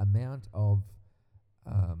the amount of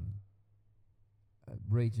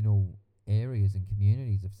regional areas and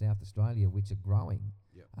communities of South Australia which are growing,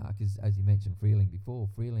 Yep. because as you mentioned Freeling before,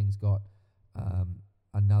 Freeling's got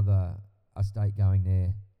another estate going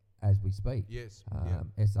there as we speak. Yes.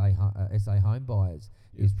 SA Home Buyers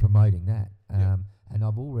Yep. is promoting that. Yep. And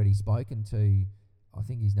I've already spoken to, I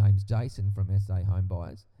think his name's Jason from SA Home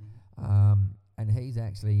Buyers, Mhm. and he's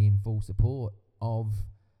actually in full support of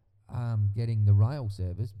getting the rail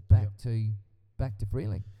service back to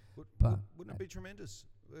Freeling. Wouldn't it be tremendous?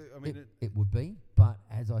 I mean, It would be, but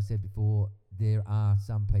as I said before, there are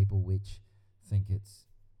some people which think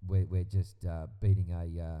we're just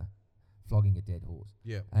flogging a dead horse,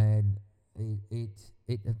 yeah. and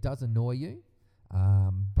it does annoy you,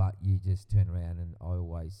 but you just turn around, and I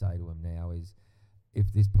always say to them now is,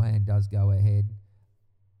 if this plan does go ahead,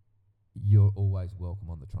 you're always welcome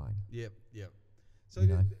on the train. Yep, yep. So, you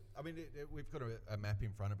know. we've got a map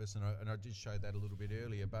in front of us, and I did show that a little bit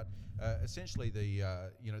earlier. But essentially,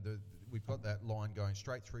 we've got that line going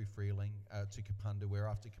straight through Freeling to Kapunda, where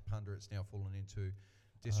after Kapunda, it's now fallen into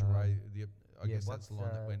disarray. I guess that's the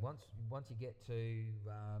line that went. Once you get to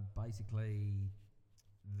basically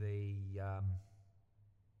the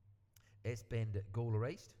S Bend at Gawler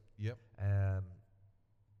East. Yep.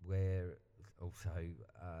 Where also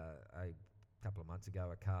a couple of months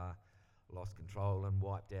ago a car lost control and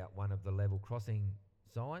wiped out one of the level crossing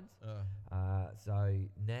signs. So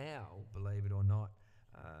now, believe it or not,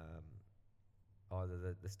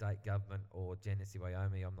 either the state government or Genesee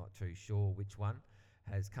Wyoming, I'm not too sure which one,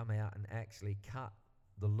 has come out and actually cut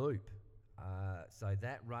the loop. So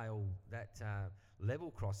that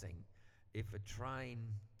level crossing, if a train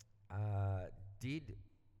did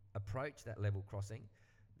approach that level crossing,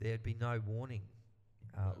 there'd be no warning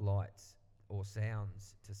lights or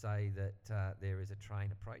sounds to say that there is a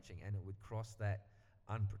train approaching, and it would cross that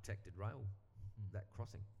unprotected rail, that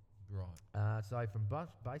crossing. Right. So from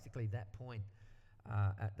basically that point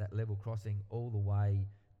at that level crossing all the way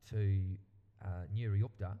to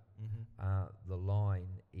Nuriupta, the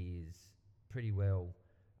line is pretty well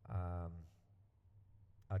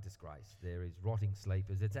a disgrace. There is rotting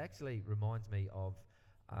sleepers. It actually reminds me of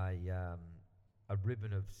a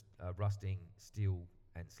ribbon of rusting steel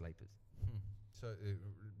and sleepers. So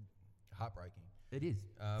heartbreaking. It is.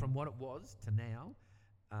 From what it was to now,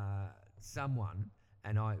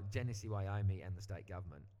 Genesee Wyoming and the state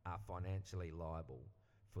government are financially liable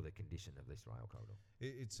for the condition of this rail corridor.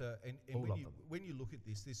 When you look at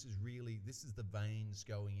this is the veins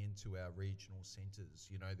going into our regional centres.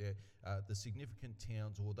 You know, they're the significant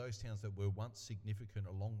towns, or those towns that were once significant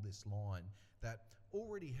along this line, that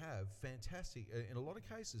already have fantastic, in a lot of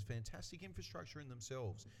cases, fantastic infrastructure in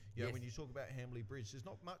themselves. You know, when you talk about Hamley Bridge, there's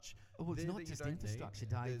not much. Oh, it's there not that just you don't infrastructure,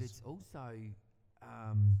 need. Dave. It's also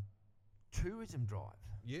tourism drive.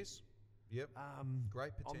 Yes. Yep.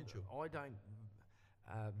 Great potential. I don't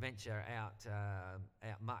venture out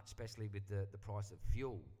much, especially with the price of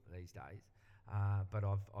fuel these days. But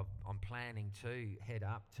I'm planning to head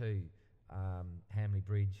up to Hamley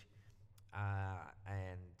Bridge,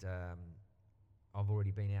 and I've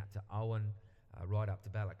already been out to Owen, right up to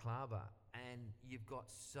Balaclava, and you've got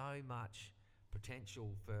so much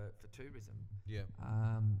potential for tourism. Yeah.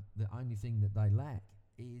 The only thing that they lack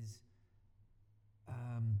is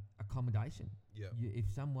accommodation. Yeah.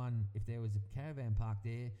 If there was a caravan park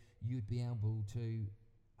there, you'd be able to,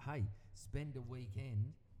 spend a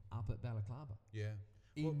weekend up at Balaclava. Yeah.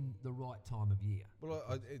 In the right time of year. Well,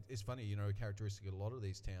 it's funny, you know, a characteristic of a lot of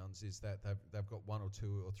these towns is that they've got one or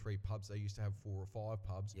two or three pubs. They used to have 4 or 5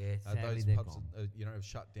 pubs. Yeah, sadly those they're pubs, gone. have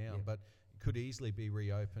shut down, Yep. but could easily be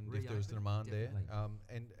reopened if there was demand definitely.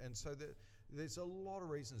 there. And so there's a lot of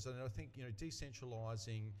reasons, and I think, you know,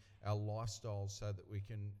 decentralising our lifestyles so that we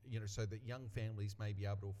can, you know, so that young families may be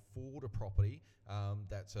able to afford a property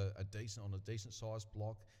that's a decent sized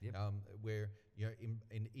block. Yep. Where, you know,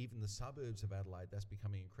 in even the suburbs of Adelaide, that's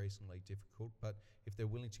becoming increasingly difficult. But if they're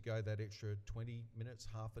willing to go that extra 20 minutes,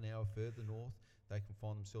 half an hour further north, they can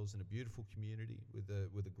find themselves in a beautiful community with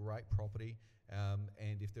a great property.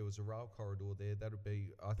 And if there was a rail corridor there, that would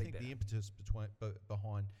be, I think, the impetus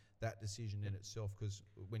behind that decision in itself. Because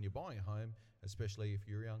when you're buying a home, especially if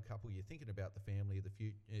you're a young couple, you're thinking about the family of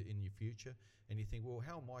in your future, and you think, well,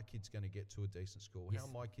 how are my kids going to get to a decent school? Yes. How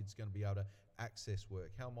are my kids going to be able to access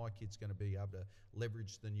work? How are my kids going to be able to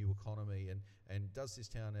leverage the new economy? And does this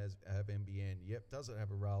town have NBN? Yep. Does it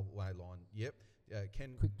have a railway line? Yep.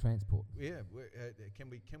 Quick transport. Yeah. Can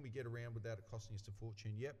we get around without it costing us a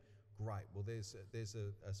fortune? Yep. Great. Well, there's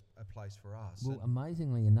a place for us. Well,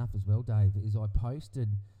 amazingly enough as well, Dave, is I posted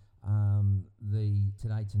the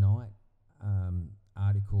Today Tonight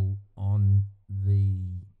article on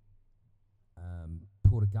the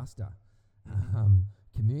Port Augusta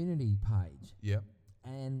community page. Yep.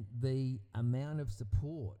 And the amount of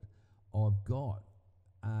support I've got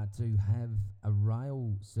to have a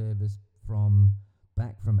rail service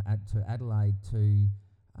back from Adelaide to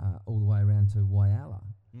all the way around to Whyalla,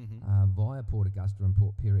 via Port Augusta and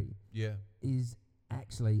Port Pirie, is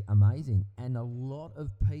actually amazing. And a lot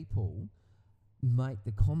of people make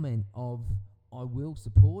the comment of, I will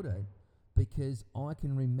support it because I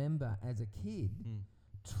can remember as a kid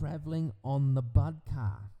travelling on the Bud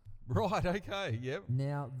car. Right, okay, yep.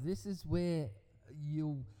 Now, this is where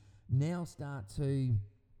you'll now start to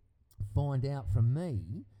find out from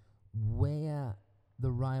me where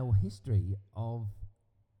the rail history of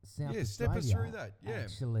South Australia step us through that. Yeah.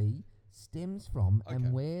 actually stems from,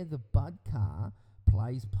 and where the Bud car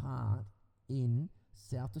plays part in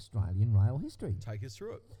South Australian rail history. Take us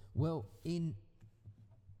through it. Well, in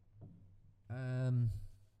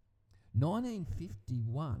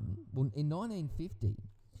 1950,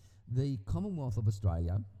 the Commonwealth of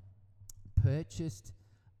Australia purchased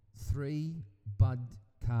 3 Budd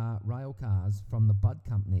rail cars from the Budd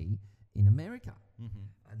Company in America.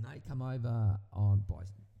 And they come over by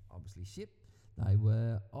obviously ship. They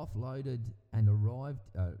were offloaded and arrived.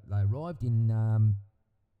 They arrived in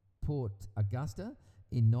Port Augusta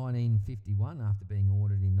in 1951 after being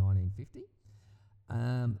ordered in 1950.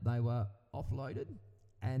 They were offloaded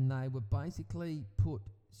and they were basically put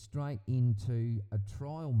straight into a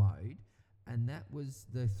trial mode, and that was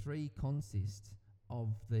the 3 consists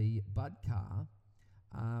of the Budd car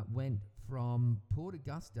went from Port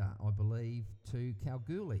Augusta, I believe, to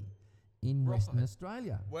Kalgoorlie in Western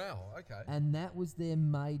Australia. Wow, okay. And that was their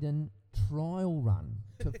maiden trial run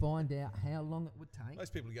to find out how long it would take.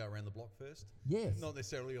 Most people go around the block first. Yes. Not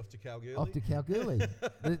necessarily off to Kalgoorlie. Off to Kalgoorlie.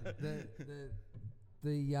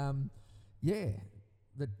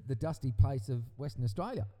 the dusty place of Western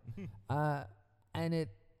Australia. And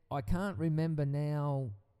I can't remember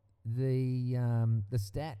now the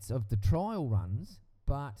stats of the trial runs,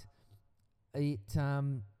 but it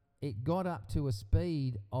got up to a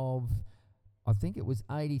speed of, I think it was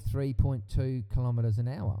 83.2 kilometres an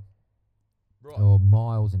hour. Right. Or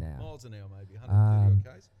miles an hour. Miles an hour, maybe 130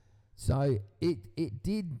 odd k's. So it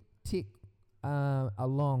did tick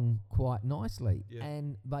along quite nicely, Yeah.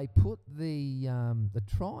 and they put the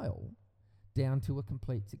trial down to a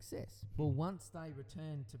complete success. Well, once they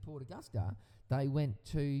returned to Port Augusta, they went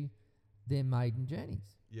to their maiden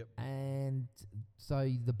journeys. Yep. And so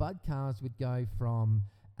the Budd cars would go from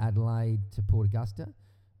Adelaide to Port Augusta,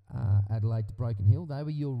 Adelaide to Broken Hill. They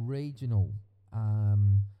were your regional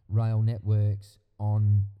rail networks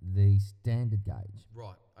on the standard gauge.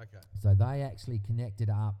 Right, okay. So they actually connected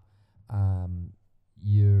up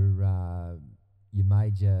your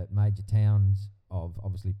major towns of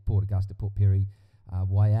obviously Port Augusta, Port Pirie,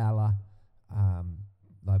 Whyalla.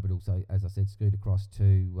 They would also, as I said, scoot across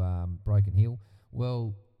to Broken Hill.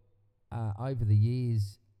 Well, over the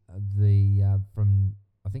years, from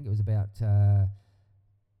I think it was about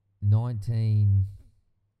 19.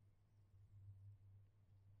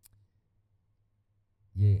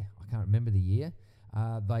 Yeah, I can't remember the year.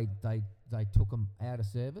 They took them out of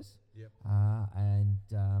service. Yep. And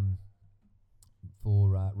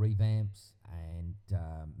for revamps and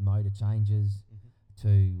motor changes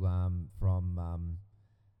to from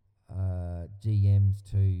GMs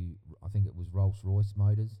to, I think it was Rolls-Royce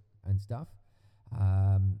motors and stuff.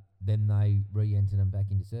 Then they re-entered them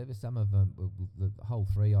back into service. Some of them, the whole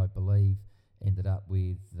 3, I believe, ended up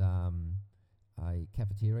with a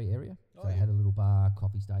cafeteria area. Oh, So it yeah. had a little bar,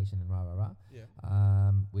 coffee station and rah. Yeah.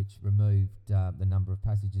 Which removed the number of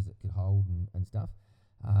passengers it could hold and stuff.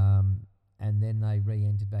 And then they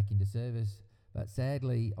re-entered back into service. But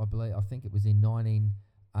sadly, I think it was in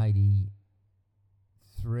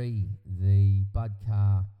 1983, the Budd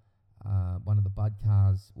car, one of the Budd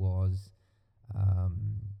cars was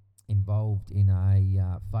involved in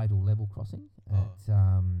a fatal level crossing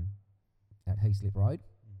at Heaslip Road,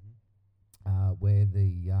 where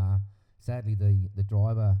sadly the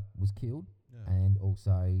driver was killed, and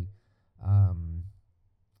also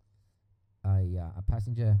a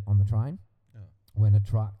passenger on the train when a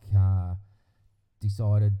truck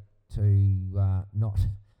decided to not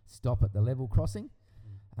stop at the level crossing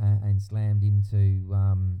and slammed into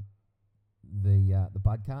the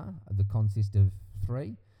Budd car, the consist of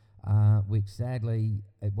 3, which sadly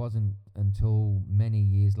it wasn't until many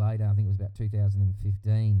years later, I think it was about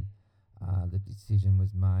 2015, the decision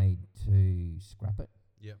was made to scrap it.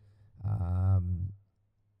 Yep.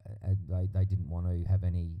 They didn't want to have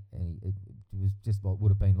any. It was just what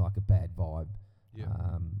would have been like a bad vibe. Yep.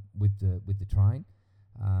 With the train,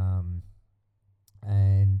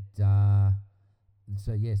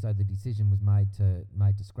 so the decision was made to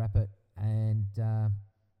scrap it, and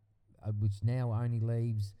which now only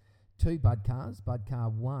leaves 2 Budd cars. Budd car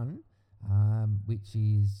 1, which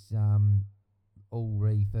is all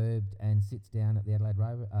refurbed and sits down at the Adelaide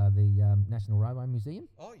National Railway Museum.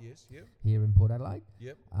 Oh, yes, yep. Here in Port Adelaide.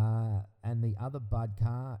 Yep. And the other Budd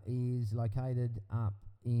car is located up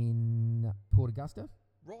in Port Augusta.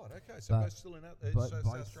 Right, okay. So both still in South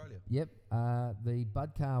Australia. Yep. The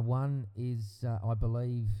Budd car 1 is, I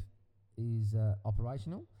believe, is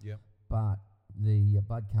operational. Yep. But the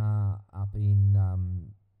Budd car up in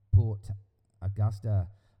Port Augusta,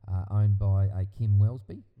 owned by a Kim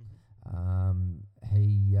Wellsby,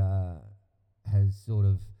 he has sort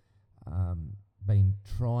of been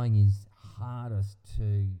trying his hardest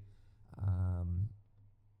to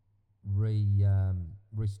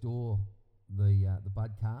restore the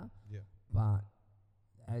Bud car. Yeah. But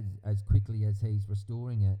as quickly as he's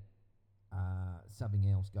restoring it, something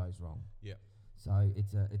else goes wrong. Yeah. So it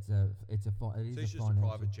is So a he's just a financial.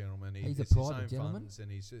 private gentleman. He's a it's his private own gentleman. funds,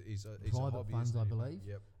 and he's a Private hobbyist, funds, I isn't he? believe.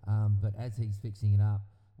 Yep. But as he's fixing it up,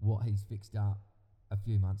 what he's fixed up a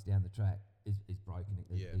few months down the track is broken.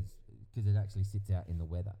 Yeah. Because it actually sits out in the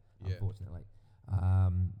weather, Yeah. unfortunately.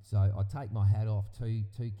 So I take my hat off to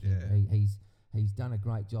Kim. Yeah. He's done a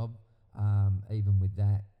great job, even with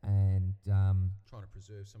that, and Trying to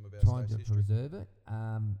preserve some of our trying state's to history. preserve it.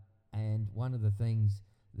 And one of the things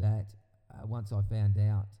that once I found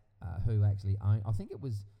out who actually owned, I think it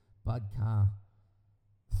was Bud Car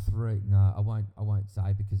 3. No, I won't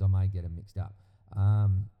say because I may get them mixed up.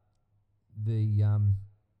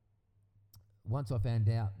 Once I found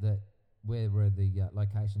out that where the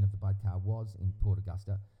location of the Bud Car was in Port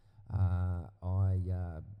Augusta, I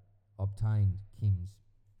obtained Kim's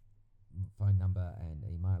phone number and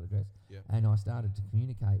email address, Yep. and I started to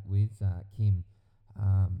communicate with Kim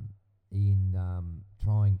in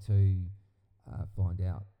trying to find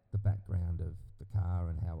out the background of the car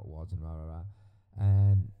and how it was and rah rah rah.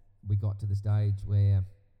 And we got to the stage where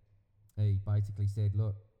he basically said,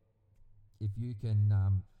 "Look, if you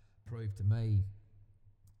can prove to me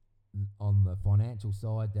on the financial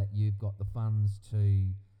side that you've got the funds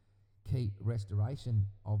to keep restoration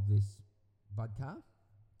of this Bud car,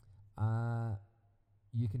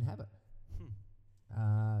 you can have it."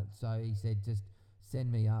 So he said, just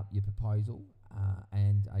send me up your proposal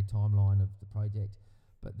and a timeline of the project.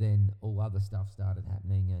 But then all other stuff started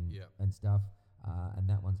happening and Yep. and stuff, and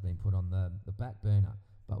that one's been put on the back burner.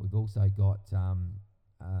 But we've also got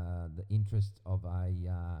the interest of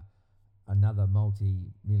another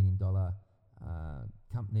multi-million-dollar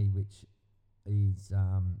company which is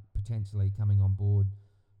potentially coming on board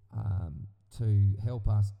to help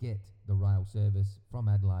us get the rail service from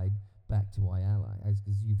Adelaide back to Whyalla, as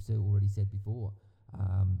you've already said before.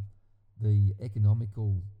 The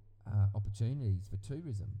economical opportunities for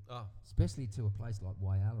tourism, Oh, especially to a place like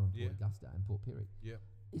Whyalla and Yeah. Port Augusta and Port Pirie, yeah,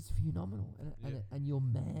 is phenomenal, and you're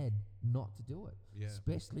mad not to do it, Yeah.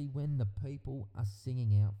 especially when the people are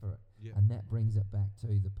singing out for it. Yeah. And that brings it back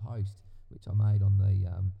to the post which I made on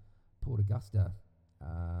the Port Augusta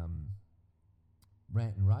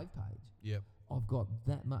rant and rave page. Yep. I've got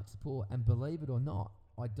that much support, and believe it or not,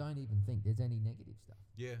 I don't even think there's any negative stuff.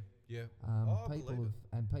 Yeah. Yeah. I People believe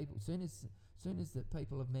have, soon as the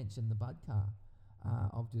people have mentioned the Bud car,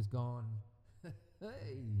 I've just gone,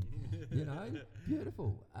 hey,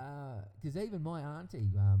 beautiful. Because even my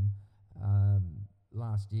auntie,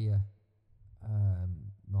 last year,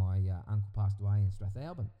 my uncle passed away in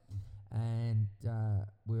Strathalbyn, and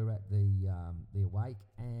we were at the Awake,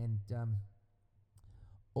 and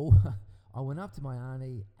I went up to my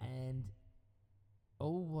auntie, and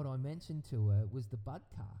all what I mentioned to her was the Bud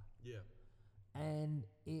car. Yeah. And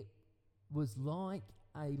it was like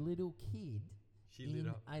a little kid She lit in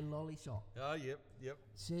up. a lolly shop. Oh, yep. Yep.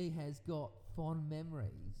 She has got fond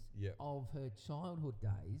memories Yep. of her childhood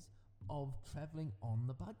days of travelling on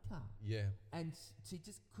the Bud car. Yeah. And she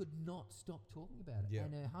just could not stop talking about it. Yeah.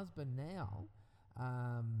 And her husband now,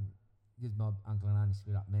 because my uncle and auntie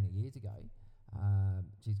split up many years ago,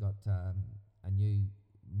 she's got a new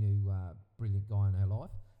brilliant guy in her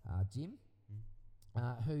life, Jim,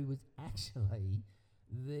 who was actually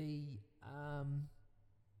the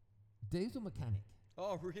diesel mechanic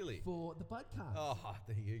Oh, really? for the Bud cars. Oh,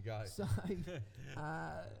 there you go. So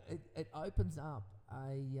it opens up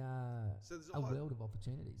So there's a world of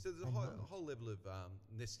opportunities. So there's a and whole, knowledge. whole level of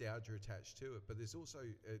nostalgia attached to it, but there's also,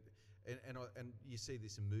 and you see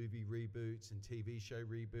this in movie reboots and TV show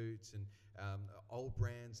reboots, and old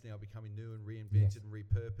brands now becoming new and reinvented Yes. and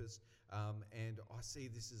repurposed. And I see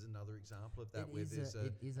this as another example of that, It where is there's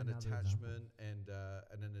it is an another attachment and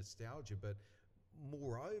a nostalgia, but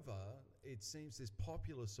moreover, it seems there's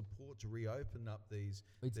popular support to reopen up these.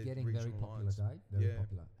 It's the getting very regional popular, lines. Dave. Very Yeah.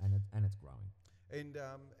 popular, and it's growing. And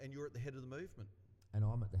you're at the head of the movement. And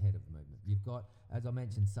I'm at the head of the movement. You've got, as I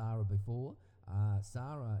mentioned, Sarah before.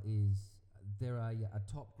 Sarah they're a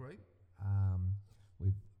top group.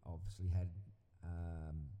 We've obviously had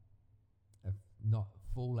not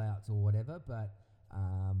fallouts or whatever, but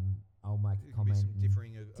I'll make There a can be comment. some and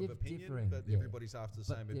differing of opinion, differing, but yeah. everybody's after the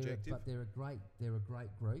same objective. But they're a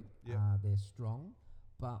great group. Yep. They're strong.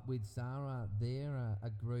 But with Sarah, they're a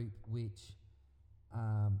group which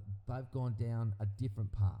they've gone down a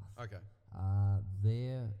different path. Okay.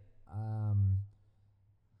 They're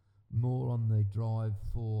more on the drive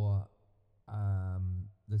for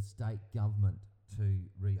the state government to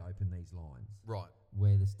reopen these lines. Right.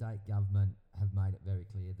 where the state government have made it very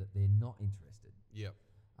clear that they're not interested. Yep.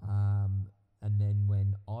 And then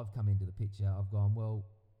when I've come into the picture, I've gone, well,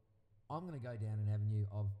 I'm going to go down an avenue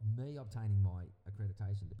of me obtaining my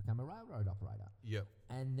accreditation to become a railroad operator. Yep.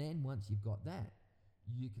 And then once you've got that,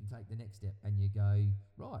 you can take the next step and you go,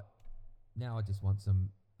 right, now I just want some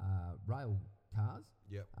rail cars.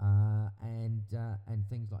 Yep. And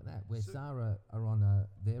things like that. Where So- SARA are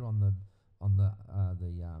they're on the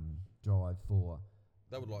drive for.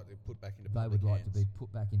 They would like to put back into They public would like hands. to be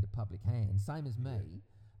put back into public hands, same as me.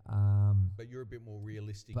 But you're a bit more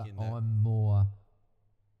realistic But in that. I'm more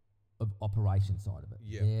of operation side of it.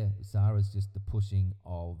 Yeah. Yeah, Sarah's just the pushing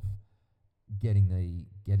of getting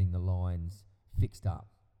the lines fixed up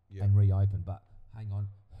Yeah. and reopened. But hang on,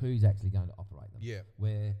 who's actually going to operate them? Yeah.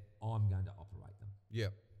 Where I'm going to operate them. Yeah.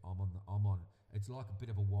 I'm on. It's like a bit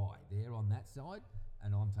of a Y. They're on that side,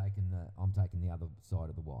 and I'm taking the other side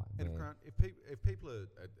of the Y. And if, where- Grant, if people are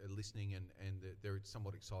listening and they're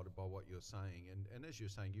somewhat excited by what you're saying, and as you're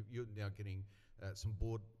saying, you're now getting some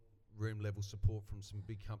board room level support from some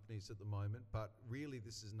big companies at the moment, but really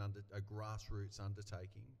this is a grassroots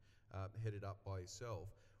undertaking headed up by yourself.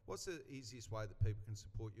 What's the easiest way that people can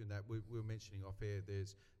support you in that? We were mentioning off air,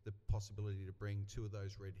 there's the possibility to bring 2 of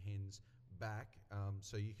those red hens back,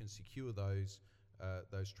 so you can secure those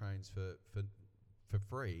trains for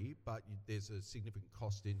free, but there's a significant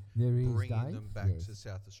cost in There is, bringing Dave, them back yes. to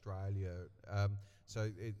South Australia. So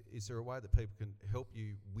is there a way that people can help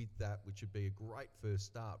you with that, which would be a great first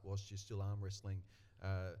start whilst you're still arm wrestling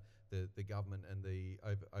the government and the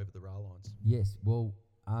over the rail lines? Yes, well,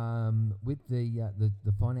 with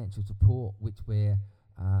the financial support which we're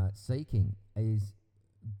seeking is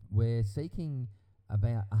we're seeking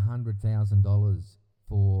about $100,000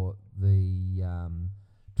 for the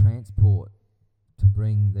transport to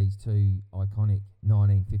bring these 2 iconic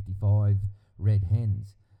 1955 red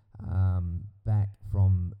hens back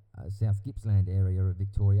from South Gippsland area of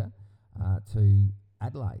Victoria to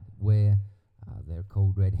Adelaide, where they're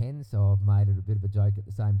called red hens, so I've made it a bit of a joke at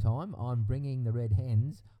the same time. I'm bringing the red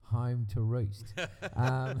hens home to roost.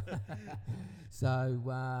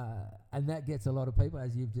 And that gets a lot of people,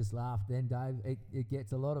 as you've just laughed then, Dave, it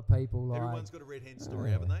gets a lot of people like... Everyone's got a red hen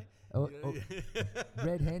story, haven't they?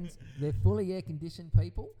 Red hens, they're fully air-conditioned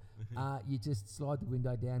people. You just slide the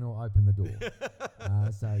window down or open the door.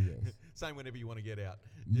 So, yes. Same whenever you want to get out.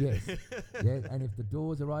 Yes. Yeah, and if the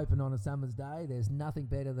doors are open on a summer's day, there's nothing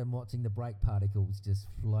better than watching the brake particles just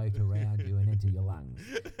float around you and into your lungs.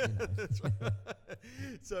 You know. That's right.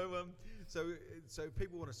 So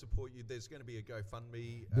people want to support you. There's going to be a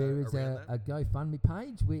GoFundMe There is around a GoFundMe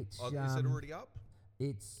page which is it already up?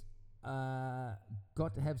 it's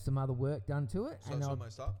got to have some other work done to it, So it's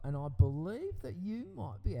almost up. and I believe that you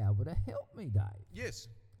might be able to help me, Dave. Yes.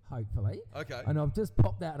 Hopefully. Okay. And I've just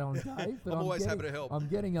popped that on Dave. But I'm always happy to help. I'm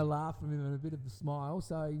getting a laugh from him and a bit of a smile.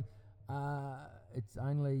 So it's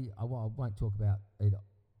only, I won't talk about it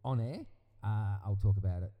on air. I'll talk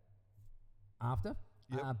about it after.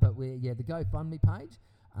 Yep. But the GoFundMe page.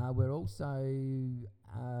 We're also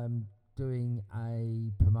doing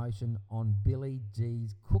a promotion on Billy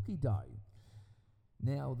G's cookie dough.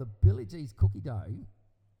 Now, the Billy G's cookie dough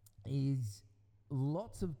is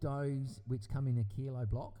lots of doughs which come in a kilo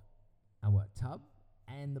block, a tub,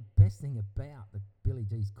 and the best thing about the Billy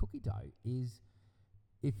G's cookie dough is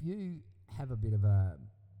if you have a bit of a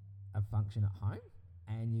function at home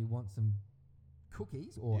and you want some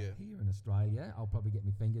cookies, or here in Australia, I'll probably get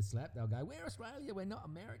my fingers slapped. They'll go, "We're Australia, we're not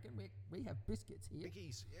American, we have biscuits here."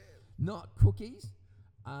 Biggies, yeah. Not cookies.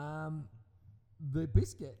 The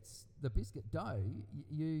biscuit dough,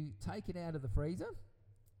 you take it out of the freezer,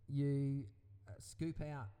 you scoop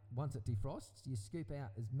out, once it defrosts, you scoop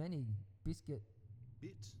out as many biscuit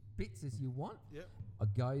bits as you want. Yep. I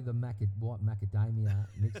go the white macadamia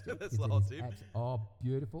mixture. That's 'cause the it hot is tip.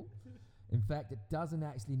 Beautiful. In fact, it doesn't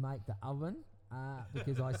actually make the oven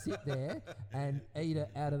because I sit there and eat it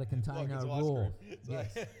out of the container it's raw. ice cream.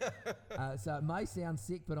 Yes. So it may sound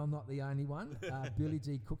sick, but I'm not the only one. Billy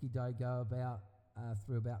G cookie dough go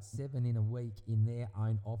through about 7 in a week in their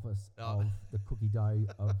own office of the cookie dough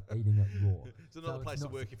of eating it raw. It's another place to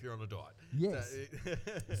work if you're on a diet. Yes.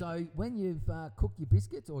 So when you've cooked your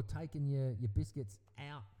biscuits or taken your biscuits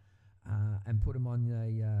out and put them on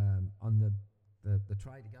the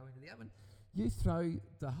tray to go into the oven, you throw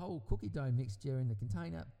the whole cookie dough mixture in the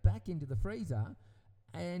container back into the freezer,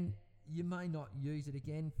 and you may not use it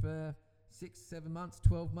again for 6, 7 months,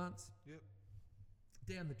 12 months. Yep.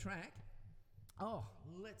 Down the track,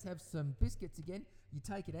 let's have some biscuits again. You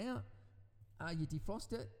take it out, you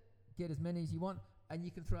defrost it, get as many as you want, and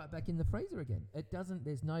you can throw it back in the freezer again.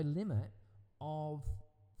 There's no limit of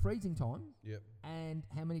freezing time Yep. and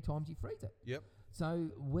how many times you freeze it. Yep. So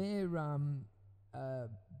we're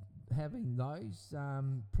having those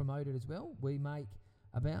promoted as well. We make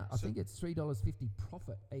about, I think it's $3.50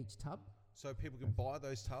 profit each tub. So people can buy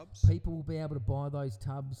those tubs. People will be able to buy those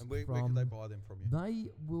tubs. And where can they buy them from you? They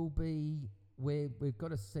will be where we've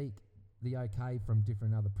got to seek the okay from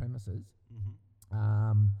different other premises.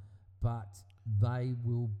 Mm-hmm. But they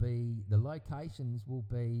will be, the locations will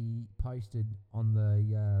be posted on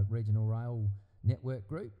the Regional Rail Network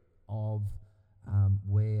group of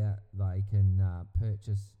where they can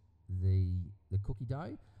purchase the cookie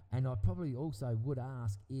dough. And I probably also would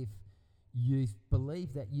ask if you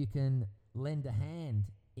believe that you can lend a hand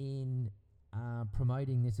in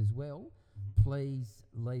promoting this as well, please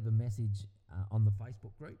leave a message on the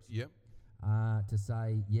Facebook groups. Yep. To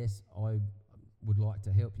say, yes, I would like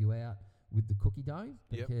to help you out with the cookie dough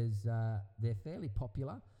because they're fairly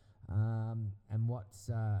popular. And what's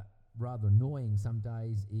rather annoying some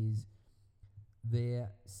days is they're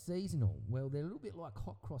seasonal. Well, they're a little bit like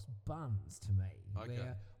hot cross buns to me,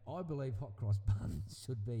 where I believe hot cross buns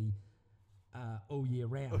should be all year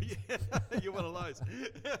round. Oh, yeah. You're one of those.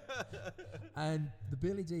 And the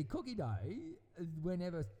Billy G cookie dough,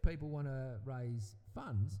 whenever people want to raise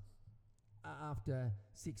funds, after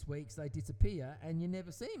 6 weeks they disappear and you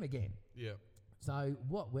never see them again. Yeah. So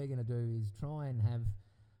what we're going to do is try and have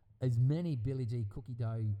as many Billy G cookie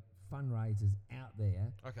dough fundraisers out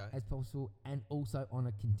there as possible, and also on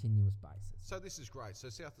a continuous basis. So this is great. So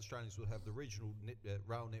South Australians will have the regional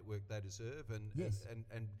rail network they deserve, and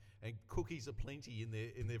and cookies aplenty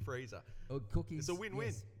in their freezer. Cookies. It's a win-win.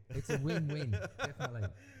 Yes, it's a win-win, definitely.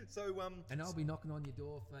 So and I'll be knocking on your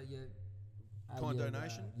door for your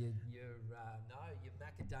donation. Your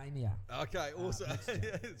macadamia. Okay, awesome.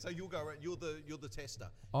 So you'll go around. You're the tester.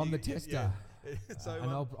 I'm the tester. Yeah. So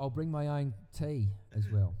and I'll bring my own tea as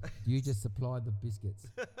well. You just supply the biscuits.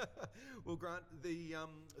 Well, Grant,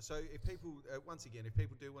 so if people once again, if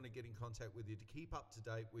people do want to get in contact with you to keep up to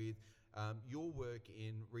date with your work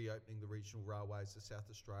in reopening the regional railways of South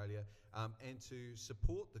Australia, and to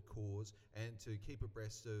support the cause and to keep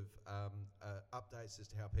abreast of updates as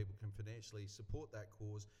to how people can financially support that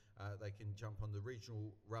cause, they can jump on the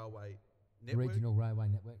Regional Railway Network. Regional Railway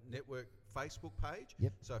Network Facebook page.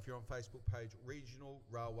 Yep. So if you're on Facebook page, Regional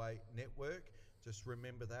Railway Network, just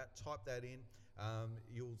remember that. Type that in.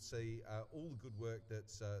 You'll see all the good work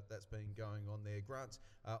that's been going on there. Grant's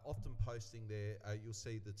often posting there. You'll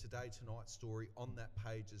see the Today Tonight story on that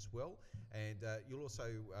page as well, and you'll also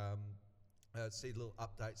see little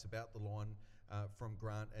updates about the line from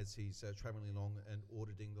Grant as he's travelling along and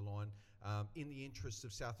auditing the line in the interests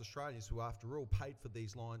of South Australians, who after all paid for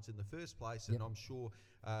these lines in the first place. And I'm sure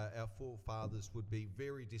our forefathers would be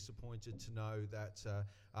very disappointed to know that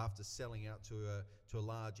after selling out to a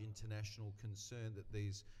large international concern, that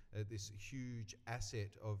this huge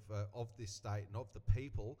asset of this state and of the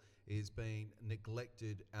people is being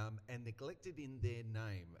neglected, and neglected in their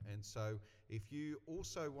name. And so if you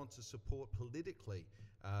also want to support politically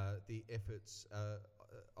the efforts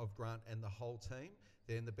of Grant and the whole team,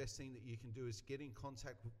 then the best thing that you can do is get in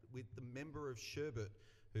contact with the member of Schubert,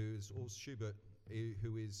 who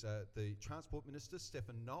is the Transport Minister,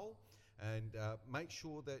 Stefan Noel, and make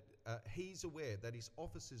sure that he's aware, that his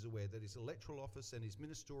office is aware, that his electoral office and his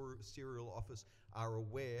ministerial office are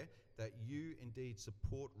aware that you indeed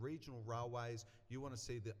support regional railways. You want to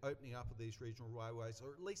see the opening up of these regional railways,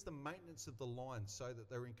 or at least the maintenance of the lines, so that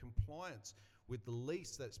they're in compliance with the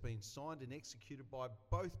lease that's been signed and executed by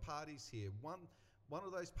both parties here. One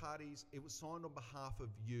of those parties, it was signed on behalf of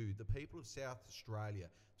you, the people of South Australia,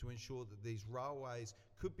 to ensure that these railways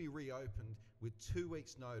could be reopened with 2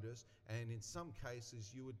 weeks' notice, and in some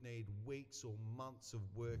cases you would need weeks or months of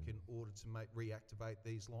work in order to reactivate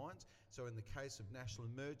these lines. So in the case of national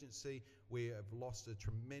emergency, we have lost a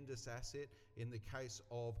tremendous asset. In the case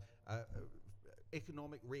of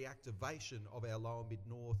economic reactivation of our lower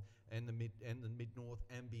mid-north and the mid-north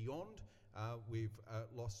and beyond, we've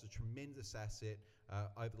lost a tremendous asset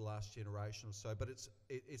over the last generation or so. But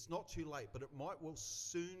it's not too late, but it might well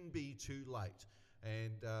soon be too late.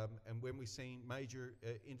 And when we've seen major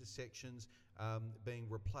intersections being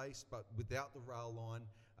replaced, but without the rail line,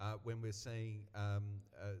 when we're seeing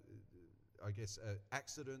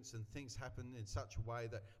accidents and things happen in such a way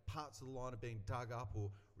that parts of the line are being dug up, or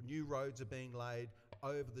new roads are being laid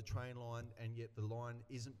over the train line, and yet the line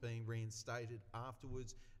isn't being reinstated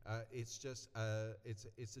afterwards. It's just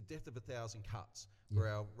it's a death of 1,000 cuts for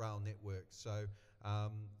our rail network. So I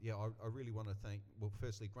really want to thank, well,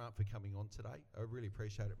 firstly, Grant for coming on today. I really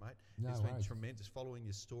appreciate it, mate. No It's been worries. tremendous following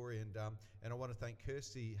your story, and I want to thank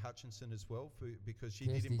Kirsty Hutchinson as well because she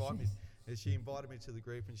Kirsty, did invite me. yes. She invited me to the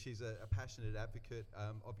group, and she's a passionate advocate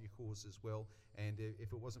of your cause as well. And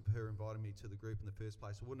if it wasn't for her inviting me to the group in the first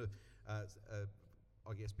place, I wouldn't have,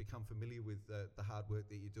 I guess, become familiar with the hard work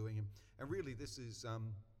that you're doing. And really, this is.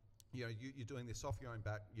 You're doing this off your own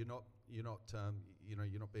back. You're not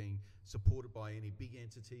being supported by any big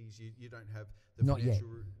entities. You don't have the Not yet.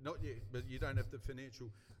 not yet, but you don't have the financial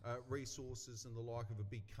resources and the like of a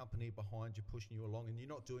big company behind you pushing you along. And you're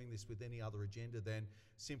not doing this with any other agenda than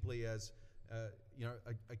simply as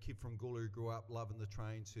a kid from Gawler who grew up loving the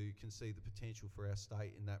trains, who can see the potential for our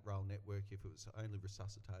state in that rail network if it was only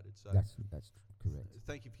resuscitated. So That's correct.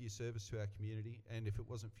 thank you for your service to our community, and if it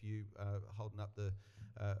wasn't for you holding up the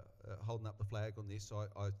flag on this,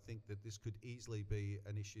 I think that this could easily be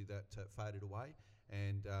an issue that faded away,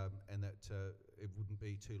 and that it wouldn't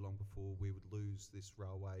be too long before we would lose this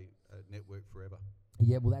railway network forever.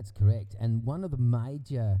 Yeah, well, that's correct. And one of the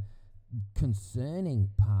major concerning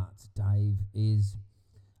parts, Dave, is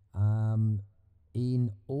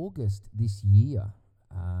in August this year,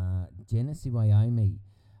 Genesee Wyoming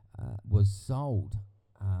was sold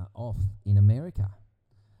off in America,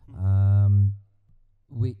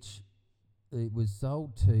 which it was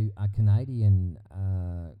sold to a Canadian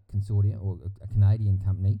consortium or a Canadian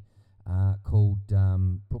company called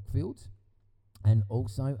Brookfields, and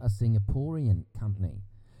also a Singaporean company.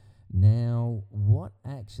 Now, what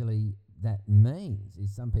actually that means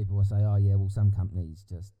is some people will say, oh yeah, well, some companies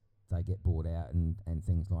just, they get bought out and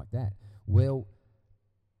things like that. Well,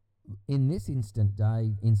 in this instance,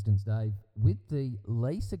 Dave, with the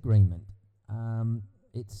lease agreement,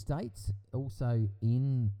 it states also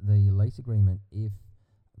in the lease agreement, if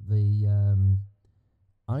the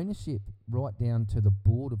ownership right down to the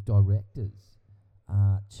board of directors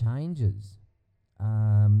changes,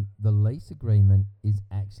 the lease agreement is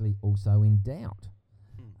actually also in doubt.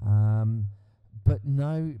 But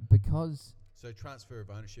no, because... So transfer of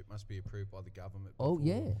ownership must be approved by the government. Oh,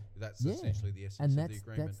 before. yeah. That's Yeah. essentially the essence And of the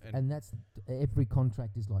agreement. that's every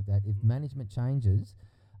contract is like that. If management changes,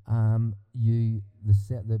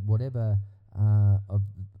 whatever of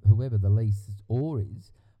whoever the leaseor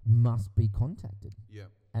is must be contacted, yeah,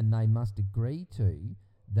 and they must agree to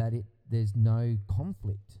that there's no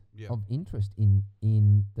conflict yeah, of interest in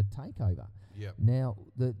the takeover. yeah, Now,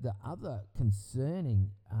 the other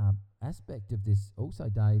concerning aspect of this also,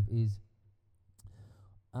 Dave, is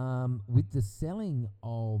with the selling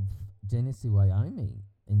of Genesee Wyoming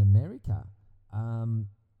in America,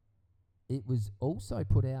 it was also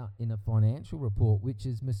put out in a financial report which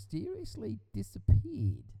has mysteriously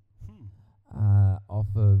disappeared off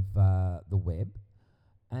of the web.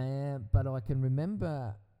 But I can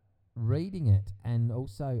remember reading it and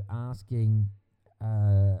also asking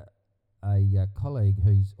a colleague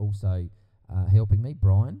who's also helping me,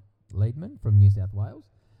 Brian Leedman from New South Wales,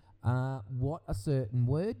 what a certain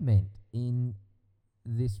word meant in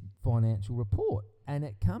this financial report. And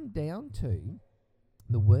it come down to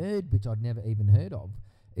the word, which I'd never even heard of,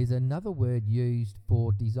 is another word used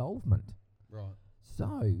for dissolvement. right,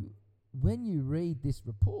 So when you read this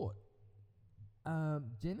report,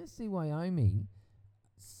 Genesee Wyoming,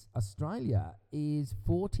 Australia, is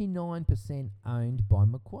 49% owned by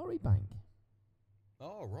Macquarie Bank.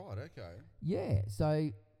 oh, right, okay, Yeah, so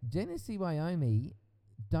Genesee Wyoming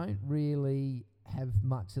don't really have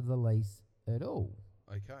much of the lease at all,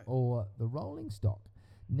 okay, or the rolling stock.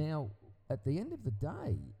 Now, at the end of the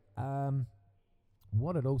day,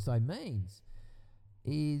 what it also means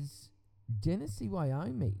is Genesee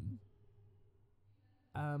Wyoming,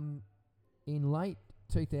 in late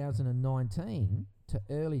 2019 to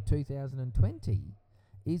early 2020,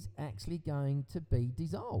 is actually going to be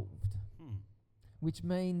dissolved, which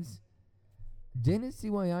means Genesee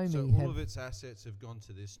Wyoming So have all of its assets have gone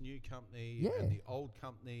to this new company, Yeah. and the old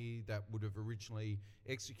company that would have originally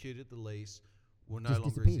executed the lease will no Just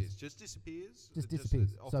longer disappears. exist. Just disappears? just It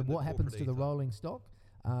disappears. off So in the what happens corporate to the ether? rolling stock?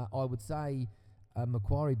 I would say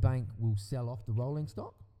Macquarie Bank will sell off the rolling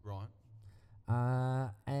stock, Right,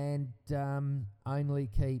 and only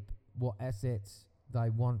keep what assets they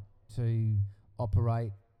want to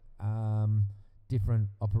operate different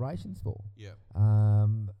operations for. yeah,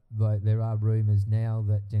 But there are rumours now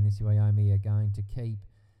that Genesee Wyoming are going to keep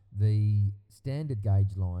the standard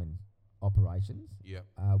gauge line operations, yeah,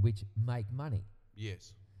 which make money.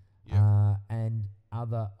 yes, yeah, And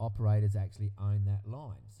other operators actually own that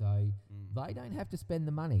line. So Mm. they don't have to spend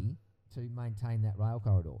the money to maintain that rail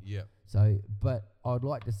corridor. Yeah. So, but I'd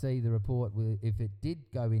like to see the report if it did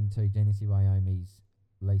go into Genesee Wyome's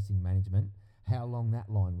leasing management, how long that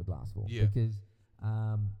line would last for. Yeah. Because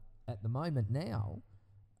at the moment now,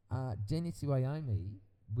 Genesee Wyoming,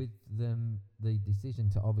 with the decision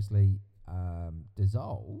to obviously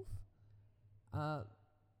dissolve,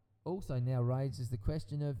 also now raises the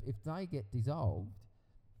question of, if they get dissolved,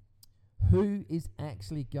 who is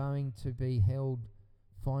actually going to be held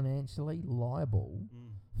financially liable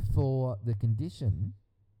for the condition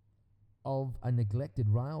of a neglected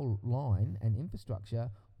rail line and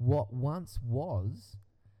infrastructure, what once was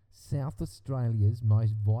South Australia's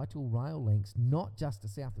most vital rail links, not just to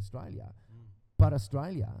South Australia, but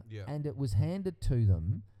Australia, and it was handed to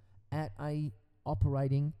them at a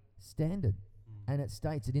operating standard. And it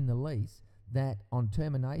states it in the lease that on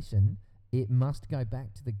termination, it must go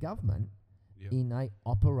back to the government in a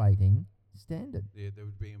operating standard. Yeah, there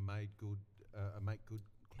would be a make good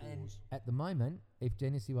clause. And at the moment, if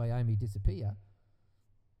Genesee Wyoming disappear,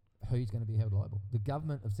 who's going to be held liable? The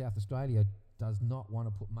government of South Australia does not want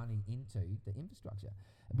to put money into the infrastructure,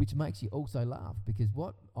 which makes you also laugh, because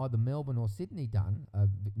what either Melbourne or Sydney done,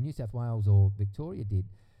 New South Wales or Victoria did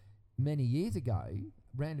many years ago,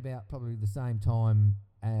 round about probably the same time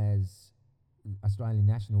as Australian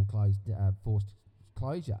National forced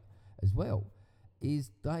closure as well,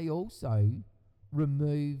 is they also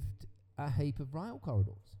removed a heap of rail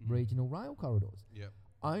corridors, regional rail corridors. Yep.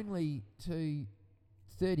 Only to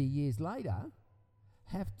 30 years later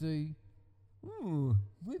have to,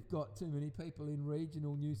 we've got too many people in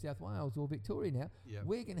regional New South Wales or Victoria now. Yep.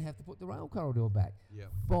 We're going to have to put the rail corridor back.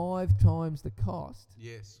 Yep. 5 times the cost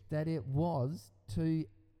Yes. that it was to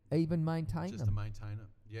even maintain Just them. to maintain it.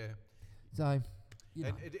 Yeah. So, you know,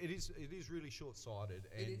 And it is really short-sighted.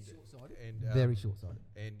 it is short-sighted. And very short-sighted.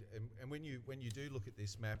 And when you do look at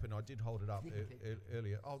this map, and I did hold it up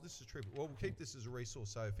earlier. Oh, this is true. Well, we'll keep this as a resource.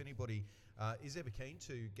 So if anybody is ever keen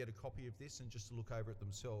to get a copy of this and just to look over it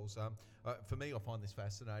themselves, for me, I find this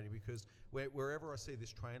fascinating, because wherever I see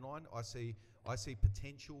this train line, I see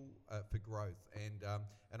potential for growth, and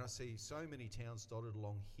I see so many towns dotted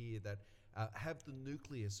along here that have the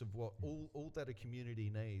nucleus of what all that a community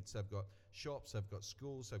needs. They've got shops, they've got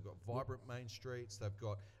schools, they've got vibrant main streets, they've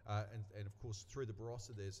got, and of course through the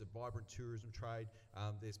Barossa there's a vibrant tourism trade.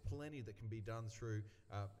 There's plenty that can be done through,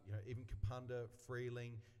 even Kapunda,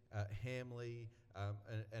 Freeling, Hamley,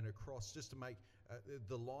 and across, just to make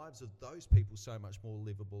the lives of those people so much more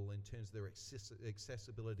livable in terms of their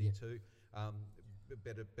accessibility to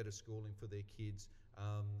better schooling for their kids.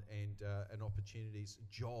 And opportunities,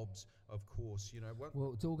 jobs, of course.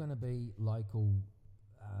 Well, it's all going to be local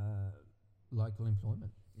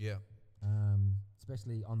employment. Yeah.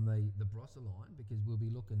 Especially on the Barossa line, because we'll be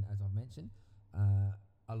looking, as I've mentioned,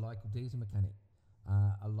 a local diesel mechanic,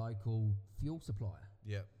 a local fuel supplier.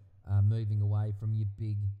 Yeah. Moving away from your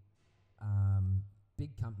big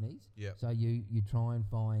companies. Yeah. So you try and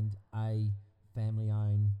find a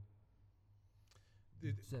family-owned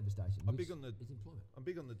service station. I'm big on the employment. I'm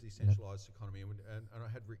big on the decentralised economy, and I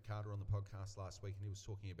had Rick Carter on the podcast last week, and he was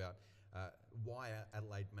talking about why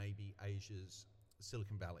Adelaide may be Asia's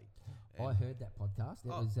Silicon Valley. And I heard that podcast. It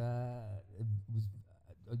was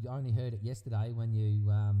I only heard it yesterday when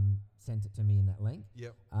you sent it to me in that link.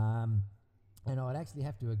 Yep. And I'd actually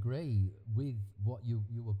have to agree with what you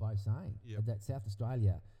were both saying. Yep. That South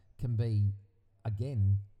Australia can be,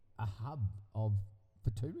 again, a hub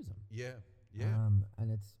for tourism. Yeah. Yeah.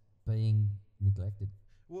 And it's being neglected.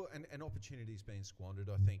 Well, and opportunities being squandered,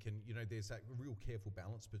 I think, and there's that real careful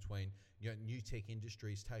balance between new tech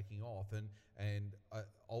industries taking off and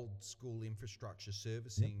old school infrastructure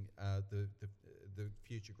servicing the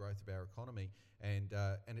future growth of our economy, and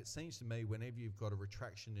it seems to me whenever you've got a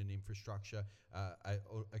retraction in infrastructure,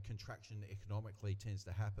 a contraction economically tends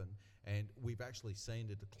to happen, and we've actually seen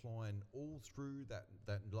a decline all through that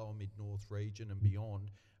lower mid-north region and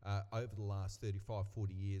beyond. Over the last 35,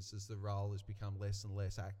 40 years, as the rail has become less and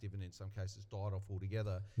less active and in some cases died off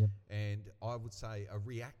altogether. Yep. And I would say a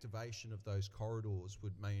reactivation of those corridors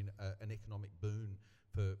would mean an economic boon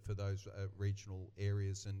for those regional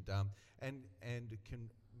areas, and can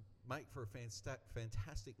make for a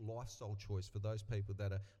fantastic lifestyle choice for those people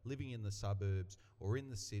that are living in the suburbs or in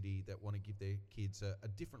the city that want to give their kids a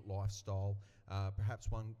different lifestyle, perhaps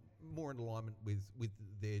one more in alignment with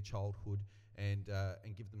their childhood, and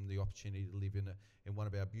give them the opportunity to live in one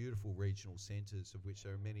of our beautiful regional centres, of which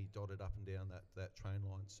there are many dotted up and down that train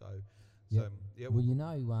line. So yeah. Well,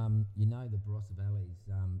 the Barossa Valley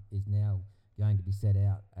is now going to be set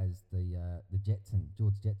out as the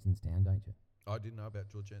George Jetson's town, don't you? I didn't know about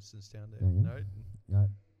George Jetson's town there. Yeah. No.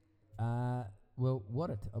 Well,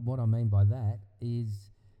 what I mean by that is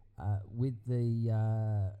with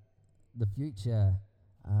the future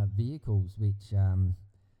vehicles which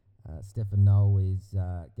Stefan Noel is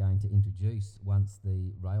going to introduce once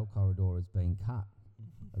the rail corridor has been cut,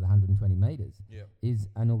 the 120 metres, Yep. is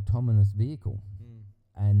an autonomous vehicle. Mm.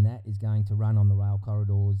 And that is going to run on the rail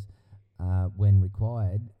corridors when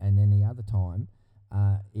required, and any other time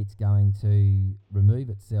it's going to remove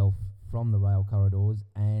itself from the rail corridors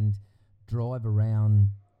and drive around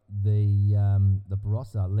the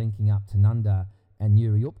Barossa, linking up Tanunda and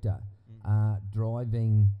Uriupta,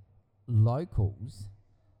 driving locals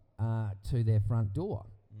to their front door,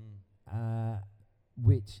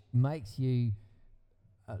 which makes you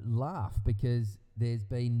laugh, because there's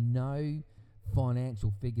been no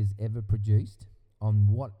financial figures ever produced on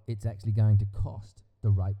what it's actually going to cost the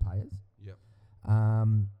ratepayers. Yep.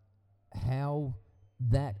 How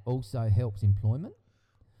that also helps employment,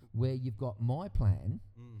 where you've got my plan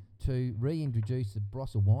to reintroduce the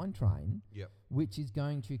Barossa wine train, Yep. which is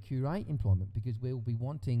going to curate employment, because we'll be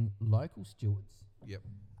wanting local stewards, Yep.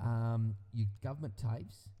 your government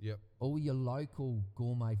tapes, Yep. all your local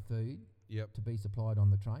gourmet food Yep. to be supplied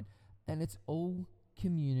on the train, and it's all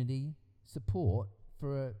community support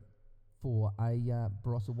for a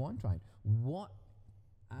Barossa wine train. What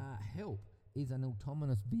help is an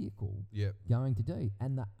autonomous vehicle Yep. going to do?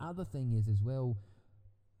 And the other thing is as well,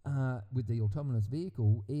 with the autonomous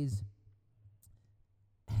vehicle, is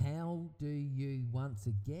how do you once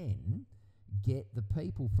again get the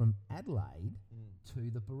people from Adelaide to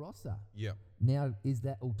the Barossa? Yep. Now, is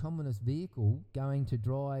that autonomous vehicle going to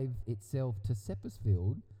drive itself to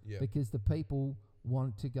Seppesfield Yep. because the people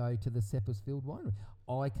want to go to the Seppesfield winery?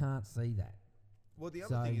 I can't see that. Well, the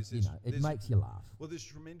So, other thing is, you know, it makes you laugh. Well, there's a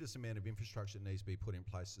tremendous amount of infrastructure that needs to be put in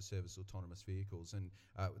place to service autonomous vehicles, and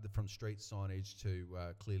from street signage to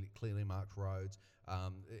clearly marked roads.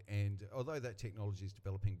 And although that technology is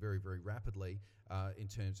developing very, very rapidly in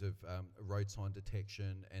terms of road sign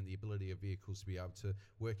detection and the ability of vehicles to be able to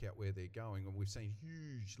work out where they're going, and we've seen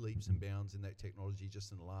huge leaps and bounds in that technology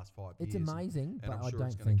just in the last 5 years. It's amazing, and but I'm I sure don't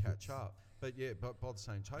it's going think to catch it's- up. But yeah, but by the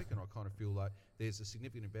same token, I kind of feel like there's a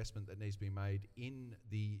significant investment that needs to be made in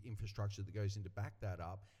the infrastructure that goes in to back that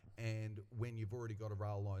up. And when you've already got a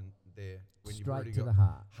rail line there, when you've Straight already to got the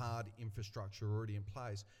heart. hard infrastructure already in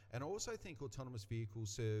place, and I also think autonomous vehicles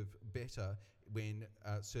serve better when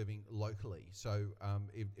serving locally. So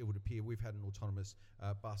it would appear we've had an autonomous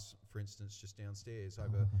bus, for instance, just downstairs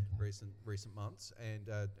over recent months, and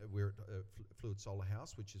we're at Fluid Solar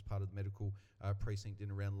House, which is part of the medical precinct in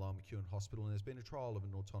around Lyell McEwen Hospital, and there's been a trial of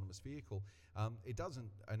an autonomous vehicle. It doesn't,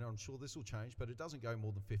 and I'm sure this will change, but it doesn't go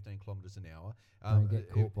more than 15 kilometres an hour. Don't get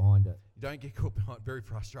caught behind it. You don't get caught behind. Very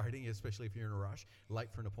frustrating, especially if you're in a rush,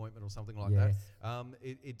 late for an appointment or something like Yes. that.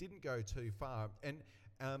 It didn't go too far, and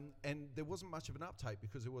there wasn't much of an uptake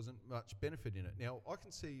because there wasn't much benefit in it. Now, I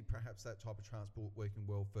can see perhaps that type of transport working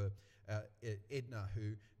well for Edna,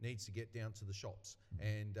 who needs to get down to the shops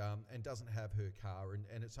and doesn't have her car,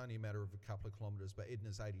 and it's only a matter of a couple of kilometres, but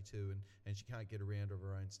Edna's 82 and she can't get around of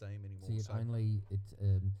her own steam anymore. See,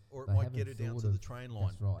 Or it they might haven't get her down thought to the of- train line.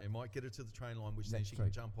 That's right. It might get her to the train line, which then That's she true.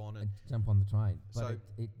 can jump on and jump on the train. But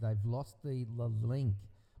So- they've lost the link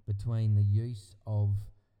between the use of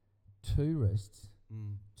tourists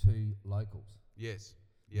to locals. yes,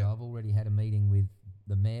 Yeah, yeah, I've already had a meeting with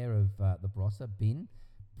the mayor of the Barossa, Bin.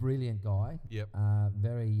 Brilliant guy. Yep.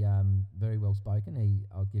 Very well spoken.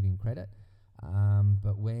 I'll give him credit.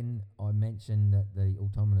 But when I mentioned that the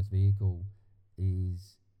autonomous vehicle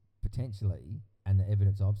is potentially, and the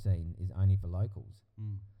evidence I've seen is only for locals,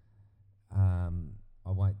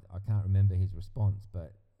 I can't remember his response,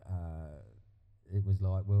 but it was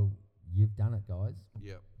like, well, you've done it, guys.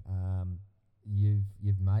 Yep.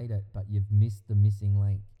 You've made it, but you've missed the missing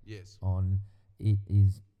link Yes. on it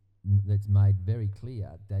is that's made very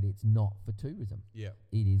clear that it's not for tourism. Yeah.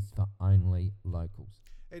 It is for only locals.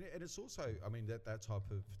 And it's also, I mean, that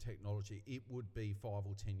type of technology, it would be 5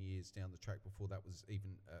 or 10 years down the track before that was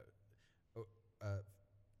even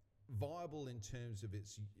viable in terms of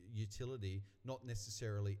its utility, not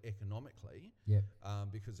necessarily economically. Yep.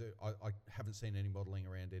 Because I haven't seen any modelling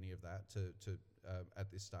around any of that to at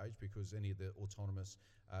this stage, because any of the autonomous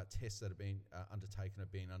tests that have been undertaken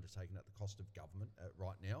have been undertaken at the cost of government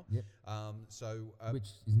right now. Yep. Which Which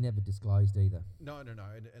is never disclosed either. No, and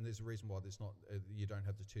there's a reason why there's not. You don't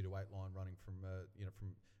have the 2 to 8 line running from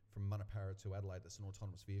Munapara to Adelaide. That's an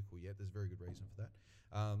autonomous vehicle yet. There's a very good reason for that.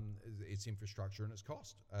 It's infrastructure and it's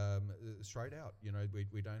cost. Straight out,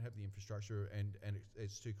 we don't have the infrastructure and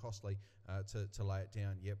it's too costly to lay it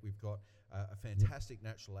down. Yet we've got a fantastic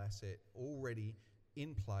natural asset already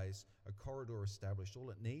in place, a corridor established. All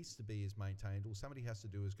it needs to be is maintained. All somebody has to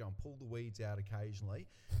do is go and pull the weeds out occasionally.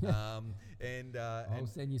 I'll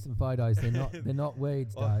send you some photos. They're not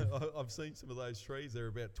weeds, Dave. I've seen some of those trees. They're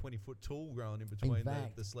about 20 foot tall, growing in between In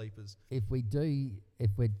fact, the sleepers. If we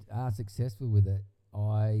are successful with it,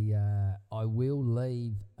 I will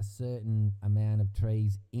leave a certain amount of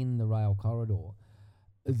trees in the rail corridor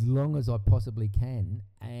as long as I possibly can,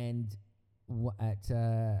 and at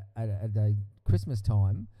the Christmas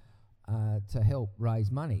time to help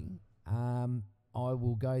raise money, I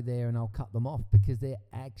will go there and I'll cut them off because they're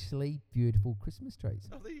actually beautiful Christmas trees.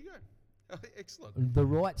 Oh, there you go. Excellent. The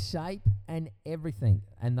right shape and everything,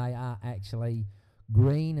 and they are actually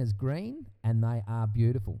green as green, and they are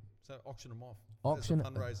beautiful. So auction them off. Auction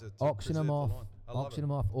them off. Auction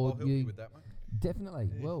them off. Or I'll help you with that, mate.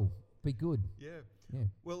 Definitely. Yeah. Well, be good. Yeah. Yeah.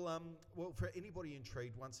 Well, for anybody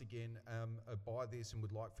intrigued, once again, by this and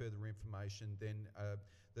would like further information, then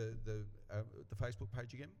the Facebook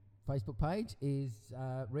page again. Facebook page is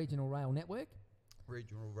Regional Rail Network.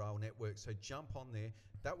 Regional Rail Network. So jump on there.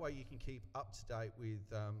 That way you can keep up to date with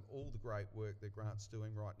all the great work that Grant's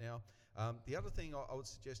doing right now. The other thing I would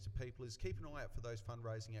suggest to people is keep an eye out for those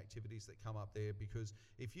fundraising activities that come up there, because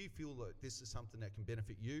if you feel that this is something that can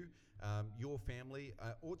benefit you, your family,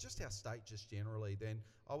 or just our state just generally, then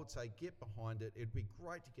I would say get behind it. It'd be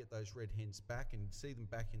great to get those red hens back and see them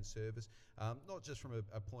back in service, not just from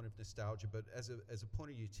a point of nostalgia, but as a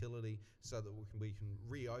point of utility, so that we can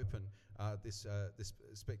reopen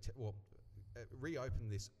reopen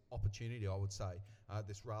this opportunity, I would say,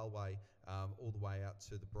 this railway all the way out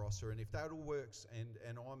to the Barossa. And if that all works,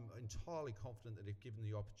 and I'm entirely confident that if given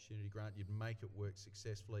the opportunity, Grant, you'd make it work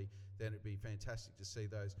successfully, then it'd be fantastic to see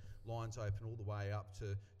those lines open all the way up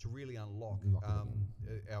to really unlock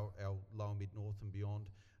our lower mid-north and beyond.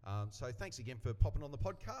 So thanks again for popping on the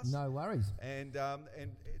podcast. No worries. And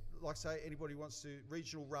like I say, anybody wants to,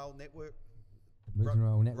 Regional Rail Network,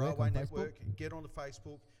 Regional Network Railway on Network, Facebook. get on the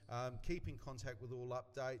Facebook, keep in contact with all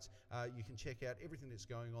updates. You can check out everything that's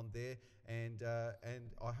going on there, and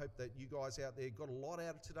I hope that you guys out there got a lot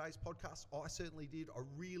out of today's podcast. I certainly did. I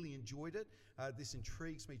really enjoyed it. This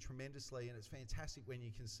intrigues me tremendously, and it's fantastic when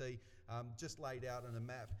you can see just laid out on a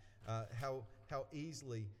map how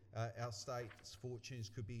easily our state's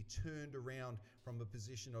fortunes could be turned around from a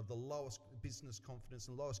position of the lowest business confidence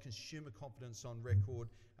and lowest consumer confidence on record,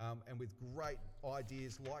 and with great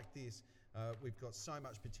ideas like this, we've got so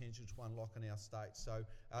much potential to unlock in our state. So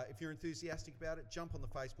if you're enthusiastic about it, jump on the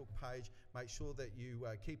Facebook page, make sure that you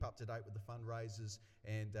keep up to date with the fundraisers,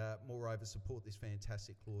 and moreover support this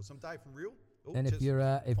fantastic cause. I'm Dave from Real. And if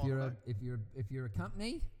you're a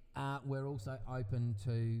company, we're also open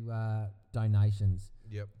to donations.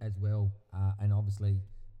 Yep. As well, and obviously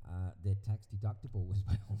they're tax deductible as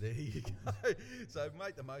well. There you go. So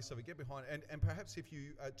make the most of it, get behind it. And perhaps if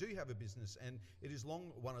you do have a business and it is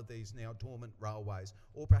along one of these now dormant railways,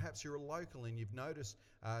 or perhaps you're a local and you've noticed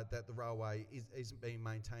that the railway isn't being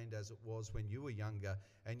maintained as it was when you were younger,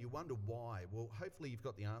 and you wonder why. Well, hopefully you've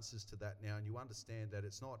got the answers to that now, and you understand that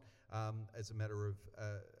it's not as a matter of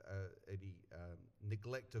any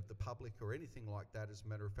neglect of the public or anything like that. As a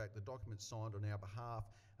matter of fact, the documents signed on our behalf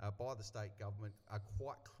by the state government are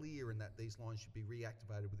quite clear in that these lines should be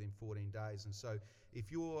reactivated within 14 days. And so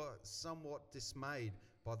if you're somewhat dismayed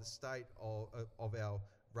by the state of our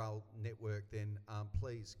rail network, then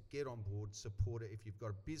please get on board, support it. If you've got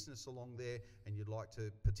a business along there and you'd like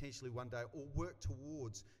to potentially one day or work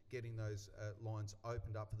towards getting those lines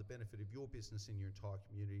opened up for the benefit of your business and your entire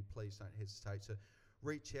community, please don't hesitate to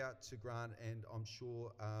reach out to Grant, and I'm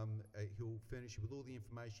sure he'll furnish you with all the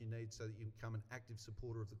information you need so that you can become an active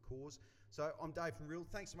supporter of the cause. So I'm Dave from Real.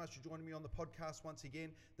 Thanks so much for joining me on the podcast once again.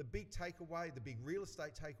 The big takeaway, the big real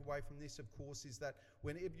estate takeaway from this, of course, is that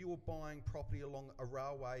whenever you're buying property along a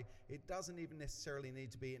railway, it doesn't even necessarily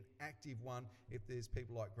need to be an active one. If there's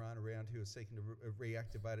people like Grant around who are seeking to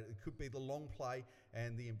reactivate it, it could be the long play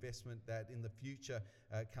and the investment that in the future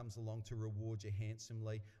comes along to reward you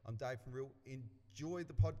handsomely. I'm Dave from Real. Enjoy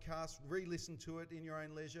the podcast, re-listen to it in your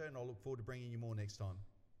own leisure, and I'll look forward to bringing you more next time.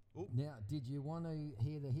 Ooh. Now, did you want to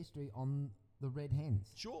hear the history on the red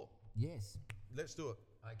hens? Sure. Yes. Let's do it.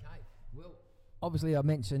 Okay. Well, obviously I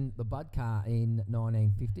mentioned the Budd car in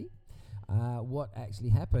 1950. What actually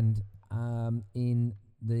happened in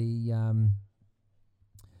the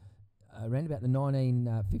around about the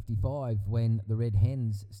 1955 when the red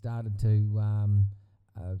hens started to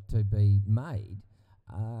be made,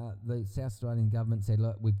 the South Australian government said,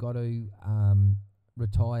 look, we've got to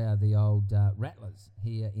retire the old rattlers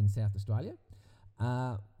here in South Australia.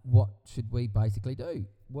 What should we basically do?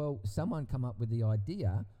 Well, someone come up with the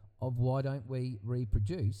idea of why don't we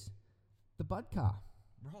reproduce the Bud car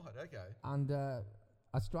Right, okay. under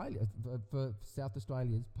Australia for South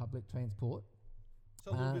Australia's public transport.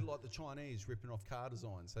 So a little bit like the Chinese ripping off car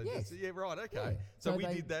designs. So Yes. yeah, right, okay. Yeah. So So we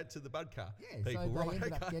they- did that to the Bud car Yeah, people, so they right?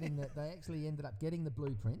 ended Okay. up getting they actually ended up getting the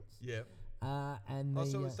blueprints. Yeah. And Oh, the,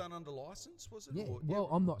 so it was done under license, was it? yeah. Or- Well,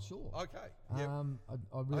 I'm not sure. Okay. Yeah. I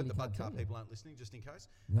I really hope the Bud can't car tell you. people aren't listening, just in case.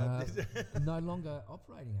 No, no longer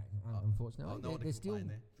operating, unfortunately. oh, no one They're can still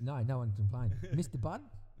complain no one can complain. Mr. Bud,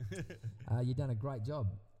 you've done a great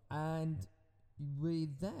job. And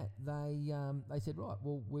with that, they said, right,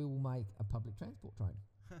 well, we will make a public transport train.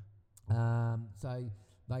 So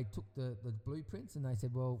they took the blueprints and they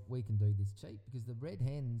said, well, we can do this cheap, because the red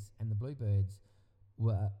hens and the bluebirds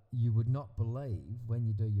were, you would not believe when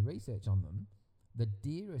you do your research on them, the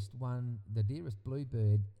dearest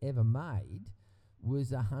bluebird ever made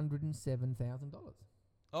was $107,000.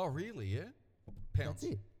 Oh, really? Yeah. Pounds.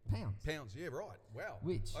 That's it. Pounds. Pounds. Yeah. Right. Wow.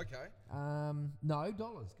 Which? Okay. No,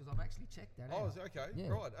 dollars, because I've actually checked that Oh, out. is it okay. Yeah,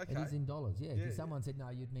 Right. Okay. it is in dollars, yeah. Because Yeah, someone said, no,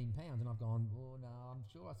 you'd mean pounds. And I've gone, well, no, I'm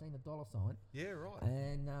sure I've seen a dollar sign. Yeah. Right.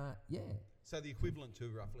 And, yeah. So the equivalent to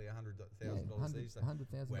roughly $100,000 $100,000. these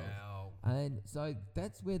days. Wow. And so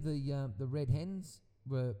that's where the red hens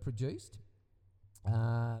were produced.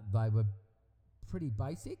 They were pretty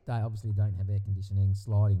basic. They obviously don't have air conditioning,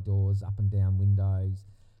 sliding doors, up and down windows.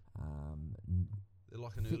 They're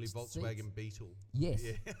like an early Fixed Volkswagen seats. Beetle. Yes,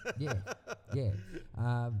 Yeah.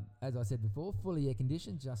 yeah. As I said before, fully air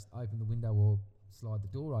conditioned. Just open the window or slide the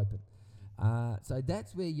door open. So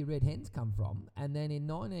that's where your red hens come from. And then in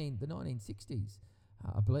the 1960s,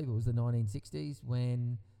 I believe it was the 1960s,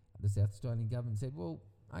 when the South Australian government said, well,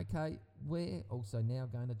 okay, we're also now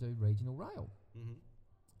going to do regional rail.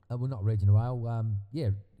 Mm-hmm. Well, not regional rail.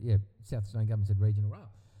 Yeah. South Australian government said regional rail,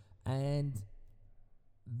 and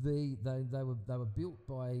they were built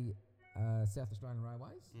by South Australian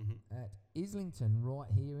Railways Mm-hmm. at Islington, right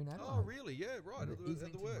here in Adelaide. Oh, really? Yeah. Right. At the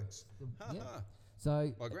Islington works. Yeah. Ha.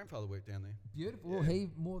 So My grandfather worked down there. beautiful. Yeah. Well, he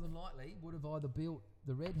more than likely would have either built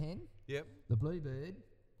the red hen, Yep. the bluebird,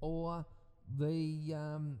 or the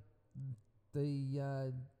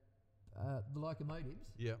locomotives,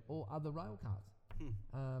 Yep. or other rail cars,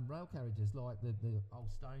 rail carriages like the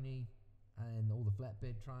old Stony and all the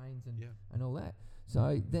flatbed trains Yeah. and all that.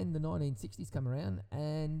 So then the 1960s come around,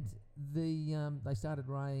 and they started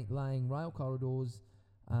laying rail corridors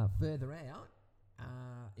further out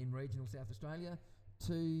in regional South Australia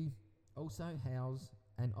to also house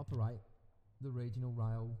and operate the regional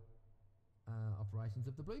rail operations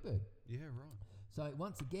of the Bluebird. Yeah. Right. So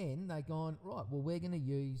once again, they gone, right, well, we're going to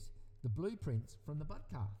use the blueprints from the Bud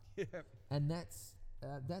car. Yeah. And that's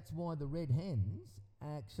why the red hens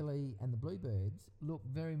actually and the bluebirds look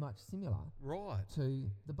very much similar Right. to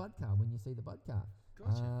the Bud car when you see the Bud car.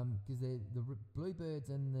 Gotcha. Because the bluebirds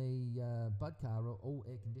and the Bud car are all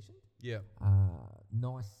air conditioned, Yeah.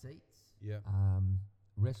 nice seats, Yeah.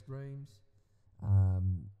 restrooms,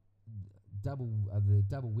 the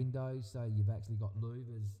double windows, so you've actually got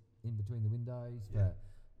louvers in between the windows Yeah.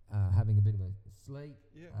 for having a bit of a sleep.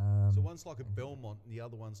 Yeah. So one's like a Belmont and the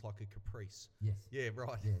other one's like a Caprice. Yes. Yeah,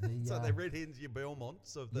 right. Yeah, the, so they're red hens, your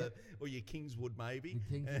Belmonts of the, Yep. or your Kingswood maybe. The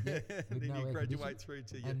Kingswood, yeah, and with then no you air graduate condition. through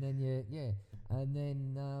to your. And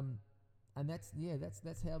then and that's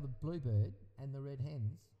how the bluebird and the red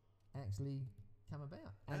hens actually come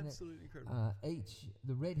about. And Absolutely incredible.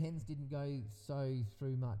 the red hens didn't go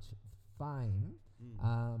through much fame,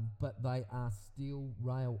 but they are still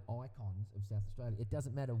rail icons of South Australia. It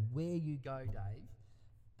doesn't matter where you go, Dave,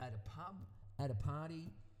 at a pub, at a party,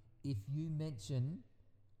 if you mention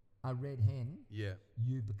a red hen, Yeah.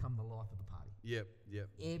 you become the life of the party. Yep. Yep.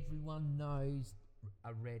 Everyone knows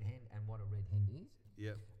a red hen and what a red hen is.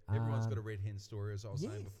 Yep. Everyone's got a red hen story, as I was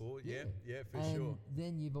saying Yes, before. yeah. Yeah, for And sure.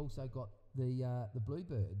 then you've also got the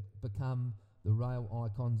bluebird become the rail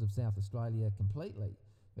icons of South Australia completely,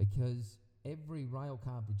 because every rail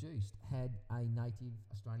car produced had a native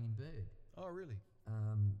Australian bird Oh, really?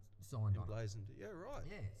 signed on it. Emblazoned. Yeah, right.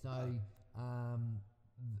 Yeah, so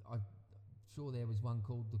I'm sure there was one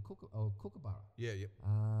called the Kookaburra. Yeah, yep.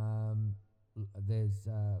 There's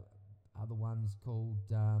other ones called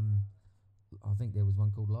I think there was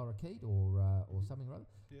one called Lorikeet or something or other,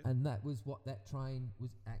 Yeah. and that was what that train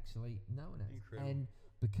was actually known as. Incredible. And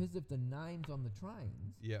because of the names on the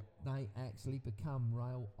trains, Yep. they actually become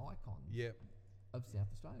rail icons Yep. of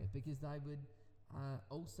South Australia, because they would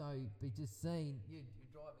also be just seen. You're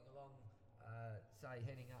driving along, say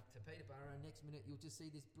heading up to Peterborough, and next minute you'll just see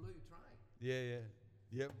this blue train Yeah, yeah.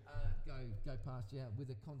 Yep. go past you with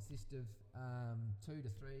a consist of 2 to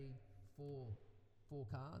 3, 4 4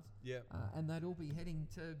 cars. Yeah. And they'd all be heading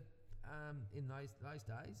to, in those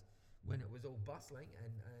days, when it was all bustling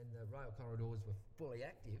and the rail corridors were fully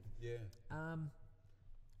active. Yeah.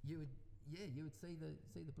 You would see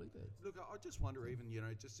the bluebirds. Look, I just wonder, even,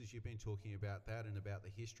 just as you've been talking about that and about the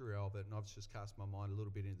history of it, and I've just cast my mind a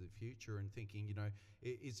little bit into the future and thinking,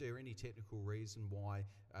 is there any technical reason why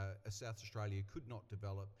South Australia could not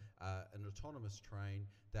develop an autonomous train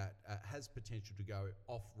that has potential to go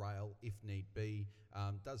off rail if need be?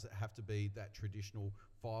 Does it have to be that traditional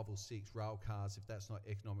 5 or 6 rail cars if that's not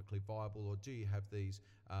economically viable, or do you have these?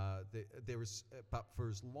 But for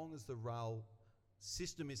as long as the rail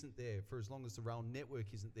system isn't there, for as long as the rail network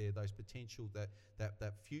isn't there, those potential,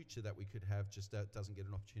 that future that we could have just doesn't get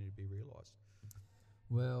an opportunity to be realised.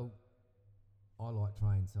 Well, I like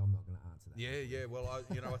trains, so I'm not going to answer that. Yeah. Well,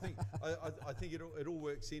 I think it all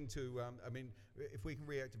works into. If we can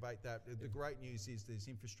reactivate that, the great news is there's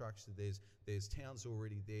infrastructure. There's towns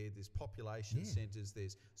already there. There's population centres.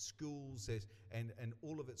 There's schools. And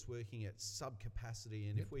all of it's working at sub capacity.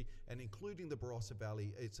 And including the Barossa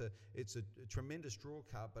Valley, it's a tremendous draw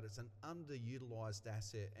card, but it's an underutilised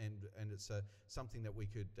asset, and it's something that we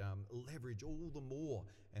could leverage all the more.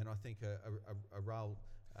 And I think a rail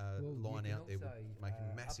line out there would make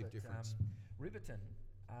a massive difference. Riverton,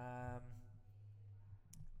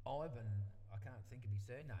 Ivan, I can't think of his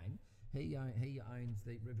surname. He owns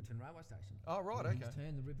the Riverton Railway Station. Oh, right, and okay. He's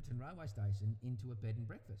turned the Riverton Railway Station into a bed and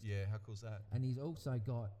breakfast. Yeah, how cool's that? And he's also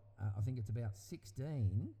got, I think it's about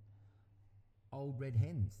 16 old red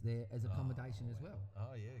hens there as accommodation as well.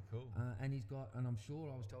 Oh, yeah, cool. And he's got, and I'm sure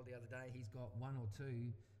I was told the other day, he's got 1 or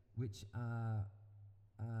 2 which are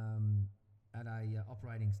at a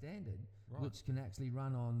operating standard, which can actually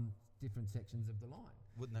run on different sections of the line.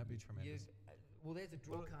 Wouldn't that be tremendous? Well, there's a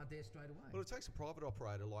draw card there straight away. Well, it takes a private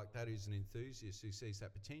operator like that who's an enthusiast who sees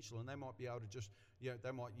that potential, and they might be able to just,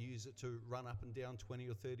 they might use it to run up and down 20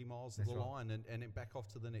 or 30 miles of the line and then back off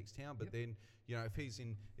to the next town. But then, if he's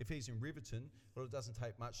in Riverton, well, it doesn't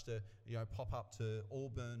take much to, pop up to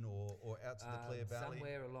Auburn or out to the Clare Valley.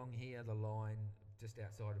 Somewhere along here, the line just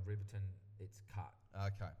outside of Riverton, it's cut.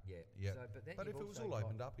 Okay. Yeah. So, but then if it was all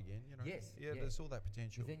opened up again, Yes. There's all that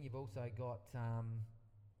potential. But then you've also got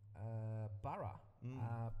Burra.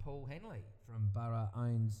 Paul Henley from Burra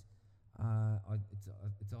owns.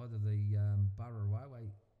 It's either the Burra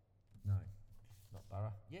Railway. No, not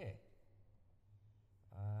Burra. Yeah.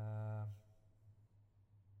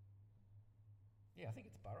 I think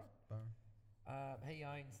it's Burra. He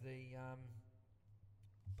owns the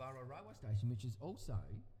Burra Railway Station, which is also,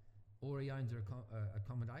 or he owns an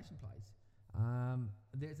accommodation place.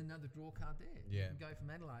 There's another draw card there. Yeah. You can go from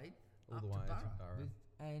Adelaide all up the way to Burra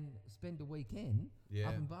and spend a weekend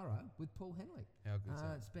up in Burra with Paul Henley. How good is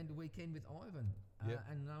that? Spend a weekend with Ivan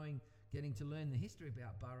and getting to learn the history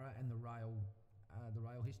about Burra and the rail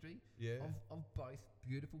history of both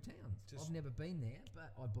beautiful towns. I've never been there,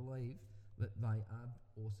 but I believe that they are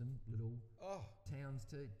awesome little towns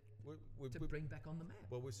to bring back on the map.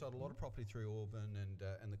 Well, we've sold a lot of property through Auburn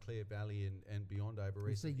and the Clare Valley and beyond over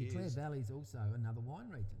recent years. Clare Valley is also another wine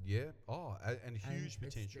region. Yeah. Oh, and huge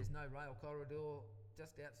potential. There's no rail corridor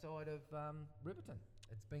just outside of Riverton.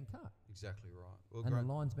 It's been cut. Exactly right. Well, and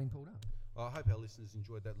the line's been pulled up. I hope our listeners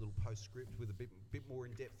enjoyed that little postscript with a bit more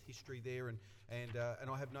in-depth history there, and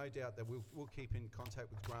I have no doubt that we'll keep in contact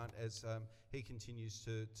with Grant as he continues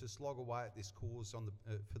to slog away at this cause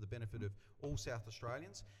for the benefit of all South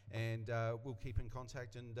Australians, and we'll keep in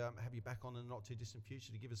contact and have you back on in the not too distant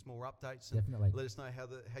future to give us more updates. Definitely. And let us know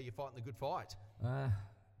how you're fighting the good fight.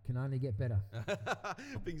 Can only get better.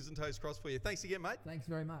 Fingers and toes crossed for you. Thanks again, mate. Thanks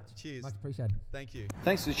very much. Cheers. Much appreciated. Thank you.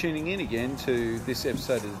 Thanks for tuning in again to this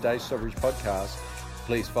episode of the Dave Stockbridge Podcast.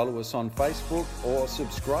 Please follow us on Facebook or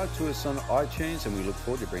subscribe to us on iTunes, and we look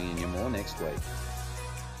forward to bringing you more next week.